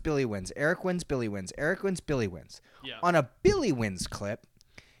Eric wins, Billy wins, Eric wins, Billy wins, Eric wins, Billy wins. Yeah. On a Billy wins clip,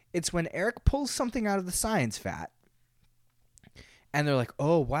 it's when Eric pulls something out of the science vat. And they're like,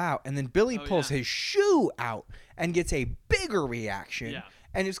 oh, wow. And then Billy pulls yeah. his shoe out and gets a bigger reaction. Yeah.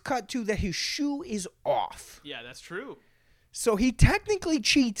 And it's cut to that his shoe is off. Yeah, that's true. So he technically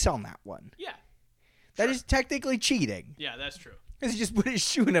cheats on that one. Yeah. That is technically cheating. Yeah, that's true. Because he just put his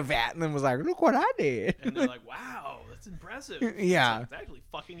shoe in a vat and then was like, look what I did. And they're like, wow, that's impressive. Yeah. It's actually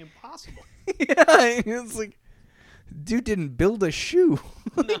fucking impossible. Yeah. It's like, dude didn't build a shoe.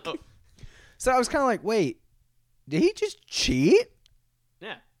 No. So I was kind of like, wait, did he just cheat?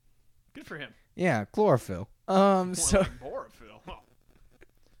 Yeah. Good for him. Yeah, chlorophyll. More So like chlorophyll. Huh.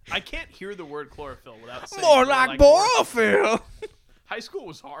 I can't hear the word chlorophyll without saying more like chlorophyll. High school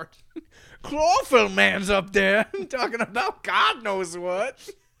was hard. Chlorophyll man's up there talking about God knows what.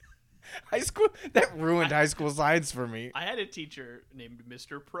 High school, that ruined high school science for me. I had a teacher named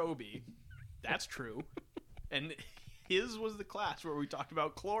Mr. Proby. That's true. And his was the class where we talked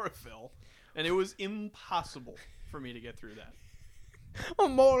about chlorophyll, and it was impossible for me to get through that.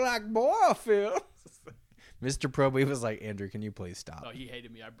 I'm more like chlorophyll. Mr. Proby was like, Andrew, can you please stop? Oh, he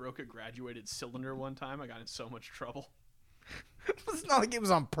hated me. I broke a graduated cylinder one time. I got in so much trouble. It's not like it was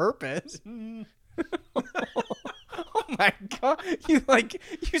on purpose. Oh my god!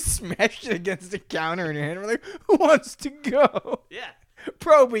 You smashed it against the counter in your hand. We're like, who wants to go? Yeah.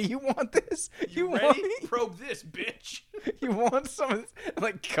 Proby, you want this? You ready? Probe this, bitch. You want some of this?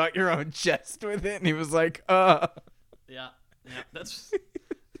 Like, cut your own chest with it? And he was like, Yeah. That's.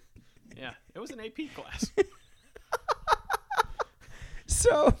 Yeah. It was an AP class.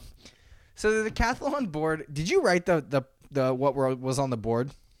 So the decathlon board. Did you write the what was on the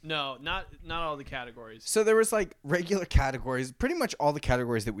board? No, not all the categories. So there was like regular categories, pretty much all the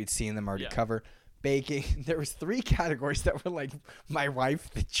categories that we'd seen them already Yeah. cover. Baking. There was 3 categories that were like my wife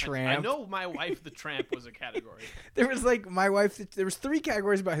the tramp. I know my wife the tramp was a category. There was like my wife. There was 3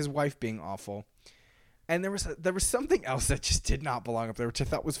 categories about his wife being awful, and there was something else that just did not belong up there, which I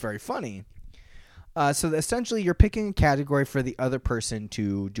thought was very funny. So essentially, you're picking a category for the other person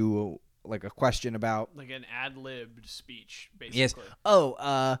to do like a question about. Like an ad-libbed speech, basically. Yes.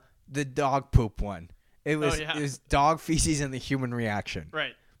 Oh, the dog poop one. It was yeah. it was dog feces and the human reaction.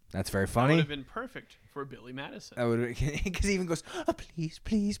 Right. That's very That would funny. have been perfect for Billy Madison. That would because he even goes, oh, please,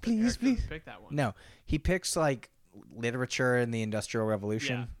 please, please, Eric please. doesn't pick that one. No, he picks like literature and the Industrial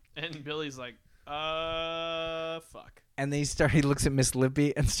Revolution. Yeah. And Billy's like, fuck. And then he looks at Miss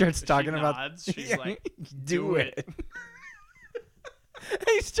Lippy and starts talking about. Nods. She's Yeah, like, do it. And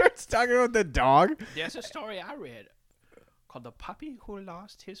he starts talking about the dog. There's a story I read called The Puppy Who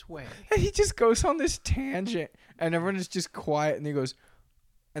Lost His Way. And he just goes on this tangent. And everyone is just quiet. And he goes,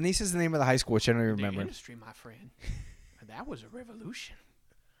 and he says the name of the high school, which I don't even The remember. industry, my friend. That was a revolution.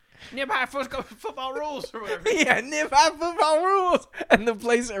 Nearby football rules or whatever. Yeah, nearby football rules. And the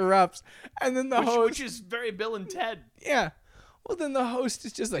place erupts. And then the host. Which is very Bill and Ted. Yeah. Well, then the host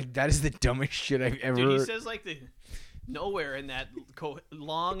is just like, that is the dumbest shit I've ever Dude, he says like the nowhere in that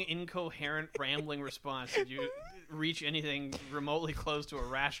long, incoherent, rambling response did you reach anything remotely close to a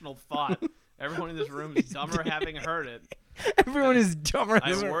rational thought. Everyone in this room is dumber having heard it. Everyone is dumber.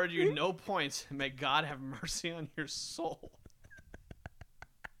 I award you no points. May God have mercy on your soul.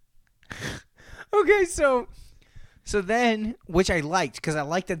 Okay, so then, which I liked, because I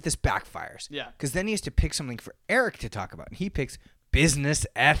liked that this backfires. Yeah. Because then he has to pick something for Eric to talk about. And he picks business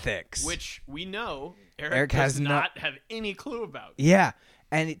ethics. Which we know Eric does has not have any clue about. Yeah.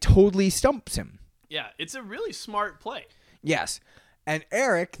 And it totally stumps him. Yeah, it's a really smart play. Yes. And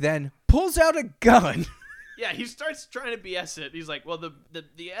Eric then pulls out a gun. Yeah, he starts trying to BS it. He's like, well,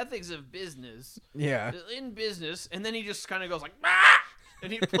 the ethics of business, Yeah. in business, and then he just kind of goes like, ah!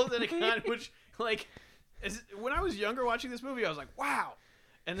 And he pulls out a gun, which, like, when I was younger watching this movie, I was like, wow.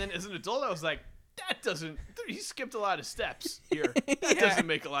 And then as an adult, I was like, he skipped a lot of steps here. That doesn't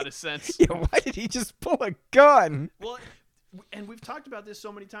make a lot of sense. Yeah, why did he just pull a gun? Well, and we've talked about this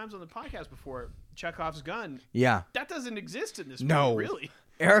so many times on the podcast before, Chekhov's gun. Yeah. That doesn't exist in this No. movie, really.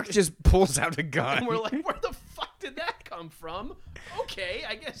 Eric just pulls out a gun. And we're like, where the fuck did that come from? Okay,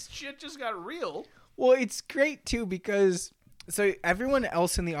 I guess shit just got real. Well, it's great, too, because so everyone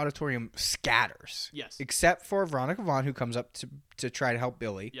else in the auditorium scatters. Yes. Except for Veronica Vaughn, who comes up to try to help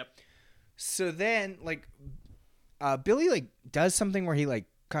Billy. Yep. So then, like, Billy, like, does something where he, like,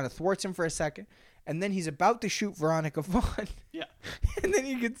 kind of thwarts him for a second. And then he's about to shoot Veronica Vaughn. Yeah. And then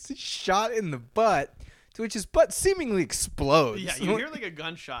he gets shot in the butt, to which his butt seemingly explodes. Yeah, you hear like a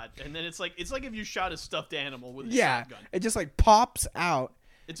gunshot, and then it's like if you shot a stuffed animal with a Yeah, shotgun. it just, like, pops out.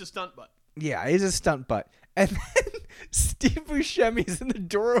 It's a stunt butt. Yeah, it's a stunt butt. And then Steve Buscemi's in the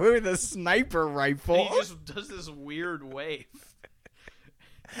doorway with a sniper rifle. And he just does this weird wave.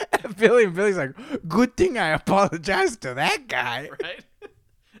 And Billy's like, good thing I apologize to that guy. Right?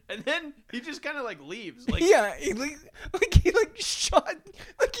 And then he just kind of like leaves. Like, Yeah, he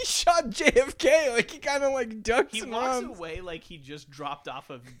shot JFK. Like he kind of like ducks he and walks runs. away like he just dropped off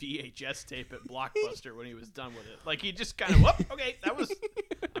a VHS tape at Blockbuster when he was done with it. Like he just kind of, whoop, okay,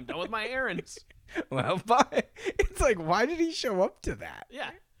 I'm done with my errands. Well, bye. It's like, why did he show up to that? Yeah.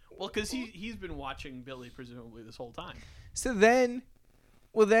 Well, because he's been watching Billy presumably this whole time. So then,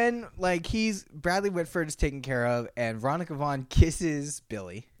 like Bradley Whitford is taken care of, and Veronica Vaughn kisses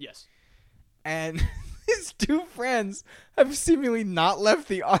Billy, Yes. and his two friends have seemingly not left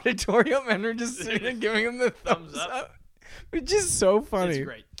the auditorium and are just sitting and giving him the thumbs up, which is so funny. It's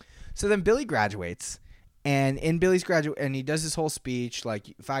great. So then Billy graduates, and in Billy's and he does his whole speech like,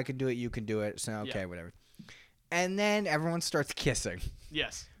 if I can do it, you can do it. So okay, Yeah. whatever. And then everyone starts kissing.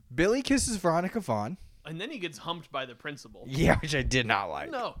 Yes. Billy kisses Veronica Vaughn. And then he gets humped by the principal. Yeah, which I did not like.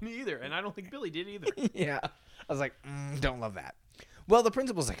 No, me either. And I don't think Billy did either. Yeah. I was like, don't love that. Well, the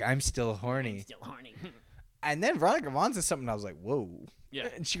principal's like, I'm still horny. Still horny. And then Veronica Vaughn says something, and I was like, whoa. Yeah.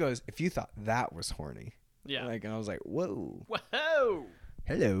 And she goes, if you thought that was horny. Yeah. Like, and I was like, whoa. Whoa.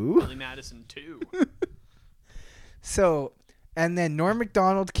 Hello. Billy Madison too. So, and then Norm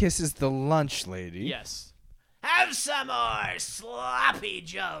Macdonald kisses the lunch lady. Yes. Have some more sloppy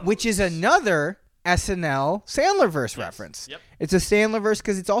Joes. Which is another SNL Sandlerverse reference. Yep. It's a Sandlerverse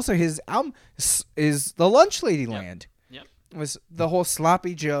because it's also his album is the Lunch Lady Land. Yep. It was the whole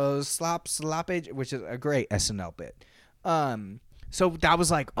Sloppy Joe's sloppy, which is a great SNL bit. So that was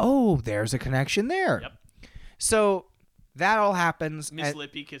like, oh, there's a connection there. Yep. So that all happens. Miss and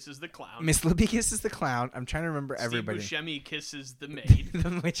Lippy kisses the clown. Miss Lippy kisses the clown. I'm trying to remember Steve everybody. Buscemi kisses the maid.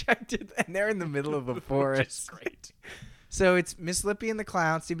 Which I did, and they're in the middle of a Which is forest. great. So it's Miss Lippy and the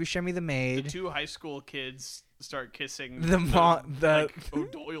clown, Steve Buscemi the maid. The two high school kids start kissing the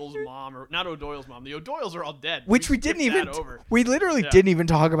O'Doyle's mom, or not O'Doyle's mom. The O'Doyles are all dead. Which we skipped didn't even. that over. We literally Yeah. didn't even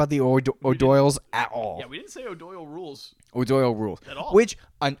talk about the O'Doyles at all. Yeah, we didn't say O'Doyle rules O'Doyle rules. at all. Which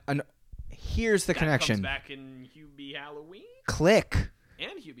here's the That connection. comes back in Hubie Halloween Click.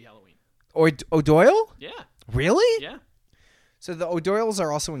 and Hubie Halloween. O'Doyle? Yeah, Really? yeah. So the O'Doyles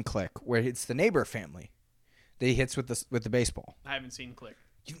are also in Click, where it's the neighbor family that he hits with the baseball. I haven't seen Click.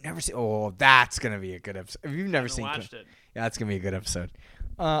 You've never seen? Oh, that's gonna be a good episode. If you've never I seen Click, watched it. yeah, that's gonna be a good episode.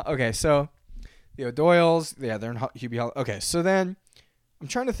 Okay, so the O'Doyles, yeah, they're in Hubie Hall. Okay, so then I'm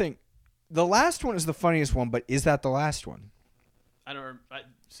trying to think. The last one is the funniest one, but is that the last one?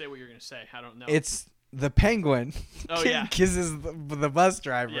 Say what you're gonna say. I don't know. It's the penguin. Oh, yeah. Kisses the bus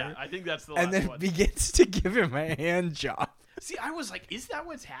driver. Yeah, I think that's the last and then one. begins to give him a hand job. See, I was like, is that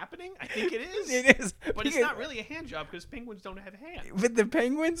what's happening? I think it is. It is, But it's not really a hand job because penguins don't have hands. But the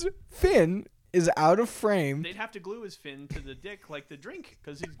penguin's fin is out of frame. They'd have to glue his fin to the dick like the drink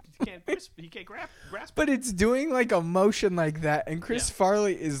because he can't grasp. But it's doing like a motion like that, and Chris Yeah.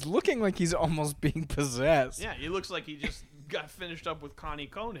 Farley is looking like he's almost being possessed. Yeah, he looks like he just got finished up with Connie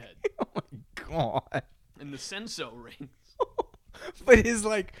Conehead Oh my god. and the Senso rings. But he's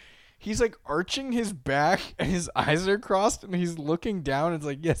like arching his back and his eyes are crossed and he's looking down. It's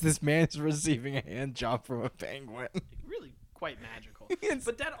like, yes, this man is receiving a hand job from a penguin. Really quite magical. It's-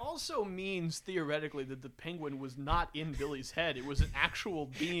 But that also means theoretically that the penguin was not in Billy's head. It was an actual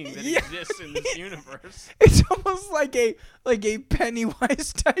being that Yeah. exists in this universe. It's almost like a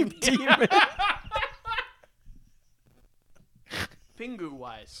Pennywise type demon. Pingu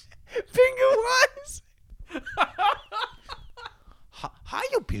wise. Pennywise.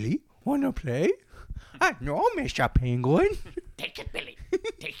 Hiya, Billy. Wanna play? No, Mr. Penguin. Take it, Billy.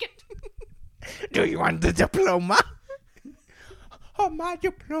 Take it. Do you want the diploma? Oh, my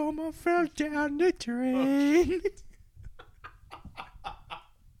diploma fell down the drain.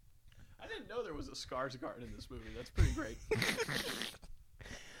 I didn't know there was a Skarsgård in this movie. That's pretty great.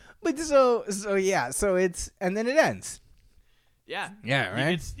 But so it's, and then it ends. Yeah. Yeah,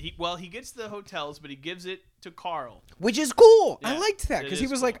 right? He gets the hotels, but he gives it to Carl. Which is cool. I Yeah, liked that it because he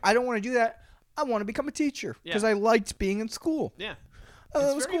is was cool. like, I don't want to do that. I want to become a teacher because Yeah. I liked being in school. Yeah. Oh, that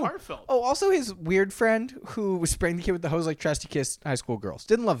It's was very cool. heartfelt. Oh, also his weird friend who was spraying the kid with the hose like tries to kiss high school girls.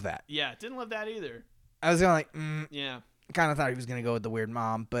 Didn't love that. Yeah, didn't love that either. I was kind of like, Yeah. kind of thought he was gonna go with the weird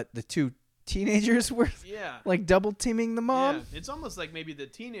mom, but the two teenagers were Yeah. like double teaming the mom. Yeah. It's almost like maybe the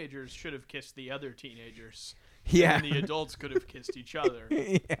teenagers should have kissed the other teenagers. Yeah. And the adults could have kissed each other.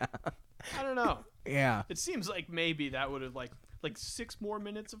 Yeah. I don't know. Yeah. It seems like maybe that would have like 6 more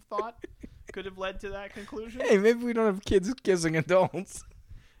minutes of thought could have led to that conclusion. Hey, maybe we don't have kids kissing adults.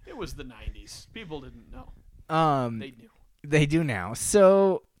 It was the 90s. People didn't know. They knew. They do now.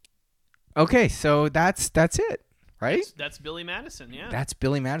 So, okay, so that's it, right? That's Billy Madison, yeah. That's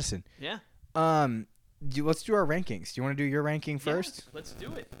Billy Madison. Yeah. Let's do our rankings. Do you want to do your ranking first? Yeah, let's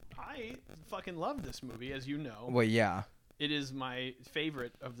do it. I fucking love this movie, as you know. Well, yeah. It is my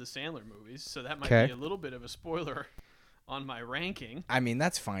favorite of the Sandler movies, so that might Okay. be a little bit of a spoiler on my ranking. I mean,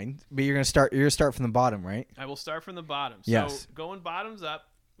 that's fine. But you're gonna start from the bottom, right? I will start from the bottom. Yes. So going bottoms up,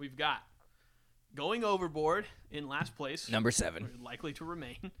 we've got Going Overboard in last place. Number 7. Likely to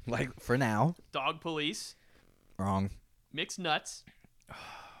remain. Like for now. Dog Police. Wrong. Mixed Nuts.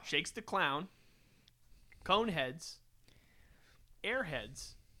 Shakes the Clown. Coneheads.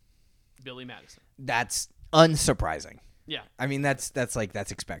 Airheads. Billy Madison. That's unsurprising. Yeah. I mean, that's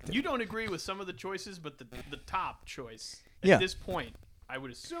expected. You don't agree with some of the choices, but the top choice at Yeah. this point, I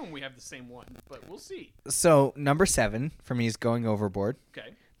would assume we have the same one, but we'll see. So number 7 for me is Going Overboard.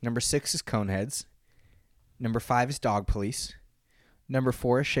 Okay. Number 6 is Coneheads. Number 5 is Dog Police. Number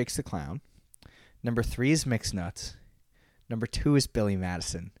 4 is Shakes the Clown. Number 3 is Mixed Nuts. Number 2 is Billy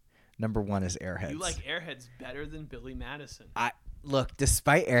Madison. Number 1 is Airheads. You like Airheads better than Billy Madison. Look,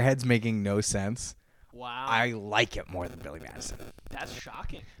 despite Airheads making no sense, Wow. I like it more than Billy Madison. That's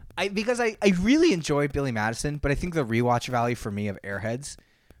shocking. Because I really enjoy Billy Madison, but I think the rewatch value for me of Airheads,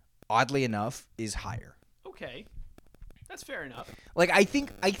 oddly enough, is higher. Okay. That's fair enough. Like I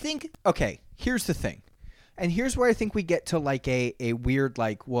think okay, here's the thing. And here's where I think we get to like a weird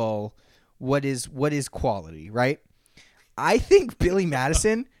like, well, what is quality, right? I think Billy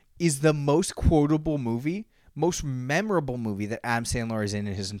Madison is the most quotable movie, most memorable movie that Adam Sandler is in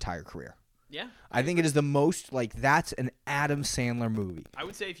his entire career. Yeah. I think it is the most like that's an Adam Sandler movie. I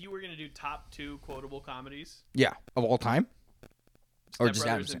would say if you were going to do top 2 quotable comedies, Yeah, of all time. Or Step just Brothers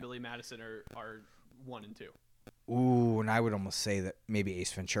Adam and Sandler. Billy Madison are 1 and 2. Ooh, and I would almost say that maybe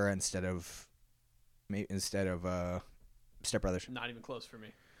Ace Ventura instead of Step Brothers. Not even close for me.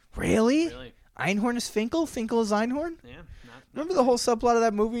 Really? Really. Einhorn is Finkel? Finkel is Einhorn? Yeah. Remember the whole subplot of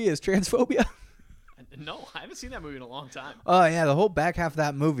that movie is transphobia? No, I haven't seen that movie in a long time. Oh yeah, the whole back half of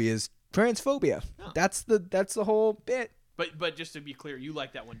that movie is transphobia. Oh. That's the whole bit. But just to be clear, you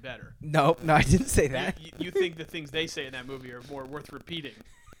like that one better. No, I didn't say that. You think the things they say in that movie are more worth repeating.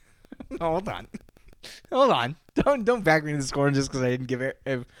 Hold on. Don't back me into this corner just because I didn't give it.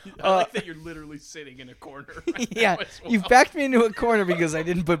 I like that you're literally sitting in a corner. Right Yeah, now as well. you've backed me into a corner because I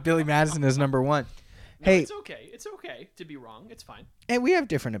didn't put Billy Madison as number 1. No, Hey, it's okay. It's okay to be wrong. It's fine. and we have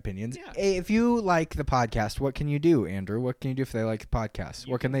different opinions. Yeah. Hey, if you like the podcast, what can you do, Andrew? What can you do if they like the podcast?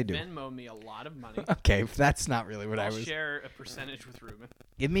 You What can they do? Venmo me a lot of money. Okay, that's not really what I I'll was. share a percentage with Ruben.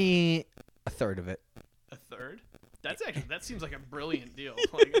 Give me a third of it. A third? That seems like a brilliant deal.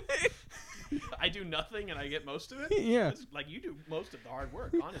 Like, I do nothing and I get most of it. Yeah. That's, like you do most of the hard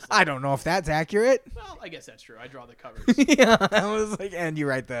work, honestly. I don't know if that's accurate. Well, I guess that's true. I draw the covers. Yeah, I was like, and you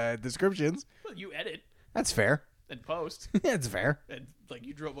write the descriptions. Well, you edit That's fair. and post, That's fair. and like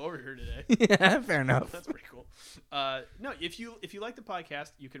you drove over here today. Yeah, fair enough. That's pretty cool. No, if you like the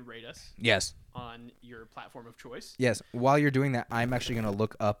podcast, you can rate us Yes. on your platform of choice. Yes. While you're doing that, I'm actually going to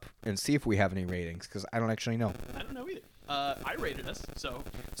look up and see if we have any ratings because I don't actually know. I don't know either. I rated us, so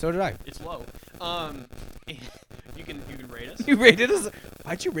So did I. it's low. You can rate us. You rated us.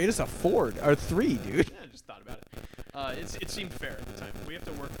 Why'd you rate us a 4 or 3, dude? Yeah, I just thought about it. It seemed fair at the time. We have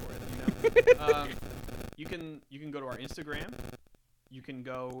to work for it, you know. You can go to our Instagram. You can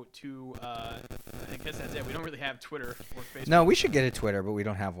go to I guess that's it. We don't really have Twitter or Facebook. No, we should get a Twitter, but we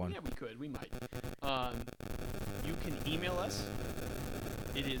don't have one. Yeah, we could. We might. You can email us.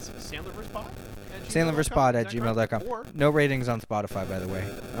 It is sandlerverspod SandlerVerspod@gmail.com. Or No ratings on Spotify, by the way.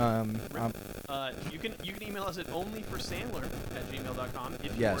 you can email us at onlyforsandler@gmail.com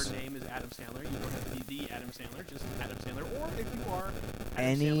if Yes. your name is Adam Sandler. You don't have to be the Adam Sandler, just Adam Sandler. Or if you are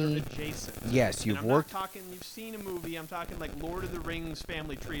Adam Any- Sandler adjacent. Yes, And you've I'm worked. not talking. You've seen a movie. I'm talking like Lord of the Rings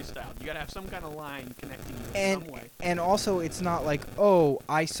family tree style. You gotta have some kind of line connecting you in some way. And also, it's not like, oh,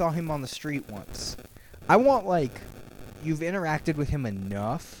 I saw him on the street once. I want, like, you've interacted with him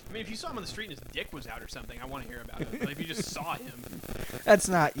enough. I mean, if you saw him on the street and his dick was out or something, I want to hear about it. But if you just saw him, That's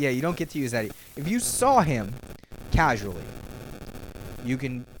not, yeah, you don't get to use that. If you saw him casually, you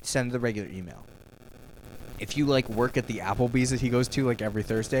can send the regular email. If you, like, work at the Applebee's that he goes to, like, every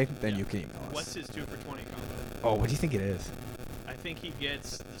Thursday, then Yeah. you can email us. what's his 2 for $20 combo? Oh, what do you think it is? I think he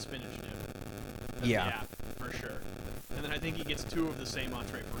gets the spinach dip. That's Yeah. the app, for sure. And then I think he gets 2 of the same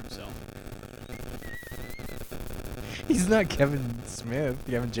entree for himself. He's not Kevin Smith,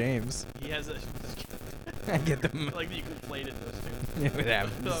 Kevin James. He has a I get them. like that you conflated those two. Yeah, it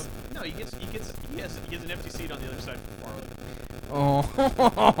happens. No, he has an empty seat on the other side for Farley. Oh,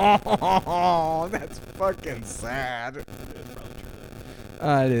 that's fucking sad. It's probably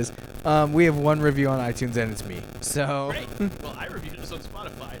true. It is. We have one review on iTunes, and it's me. So, Great. Well, I reviewed this on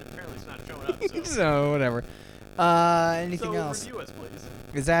Spotify, and apparently it's not showing up. So, so whatever. Anything so else? review us, please.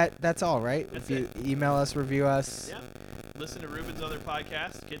 That's all, right? That's if you email us, review us, Yeah. Listen to Ruben's other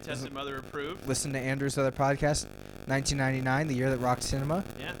podcast, Kid Tested Mother Approved. listen to Andrew's other podcast, 1999, the year that rocked cinema.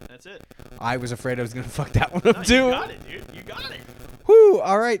 Yeah, that's it. I was afraid I was gonna fuck that one No, up too. you got it, dude. You got it. Whoo!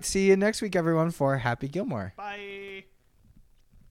 All right, see you next week, everyone, for Happy Gilmore. Bye.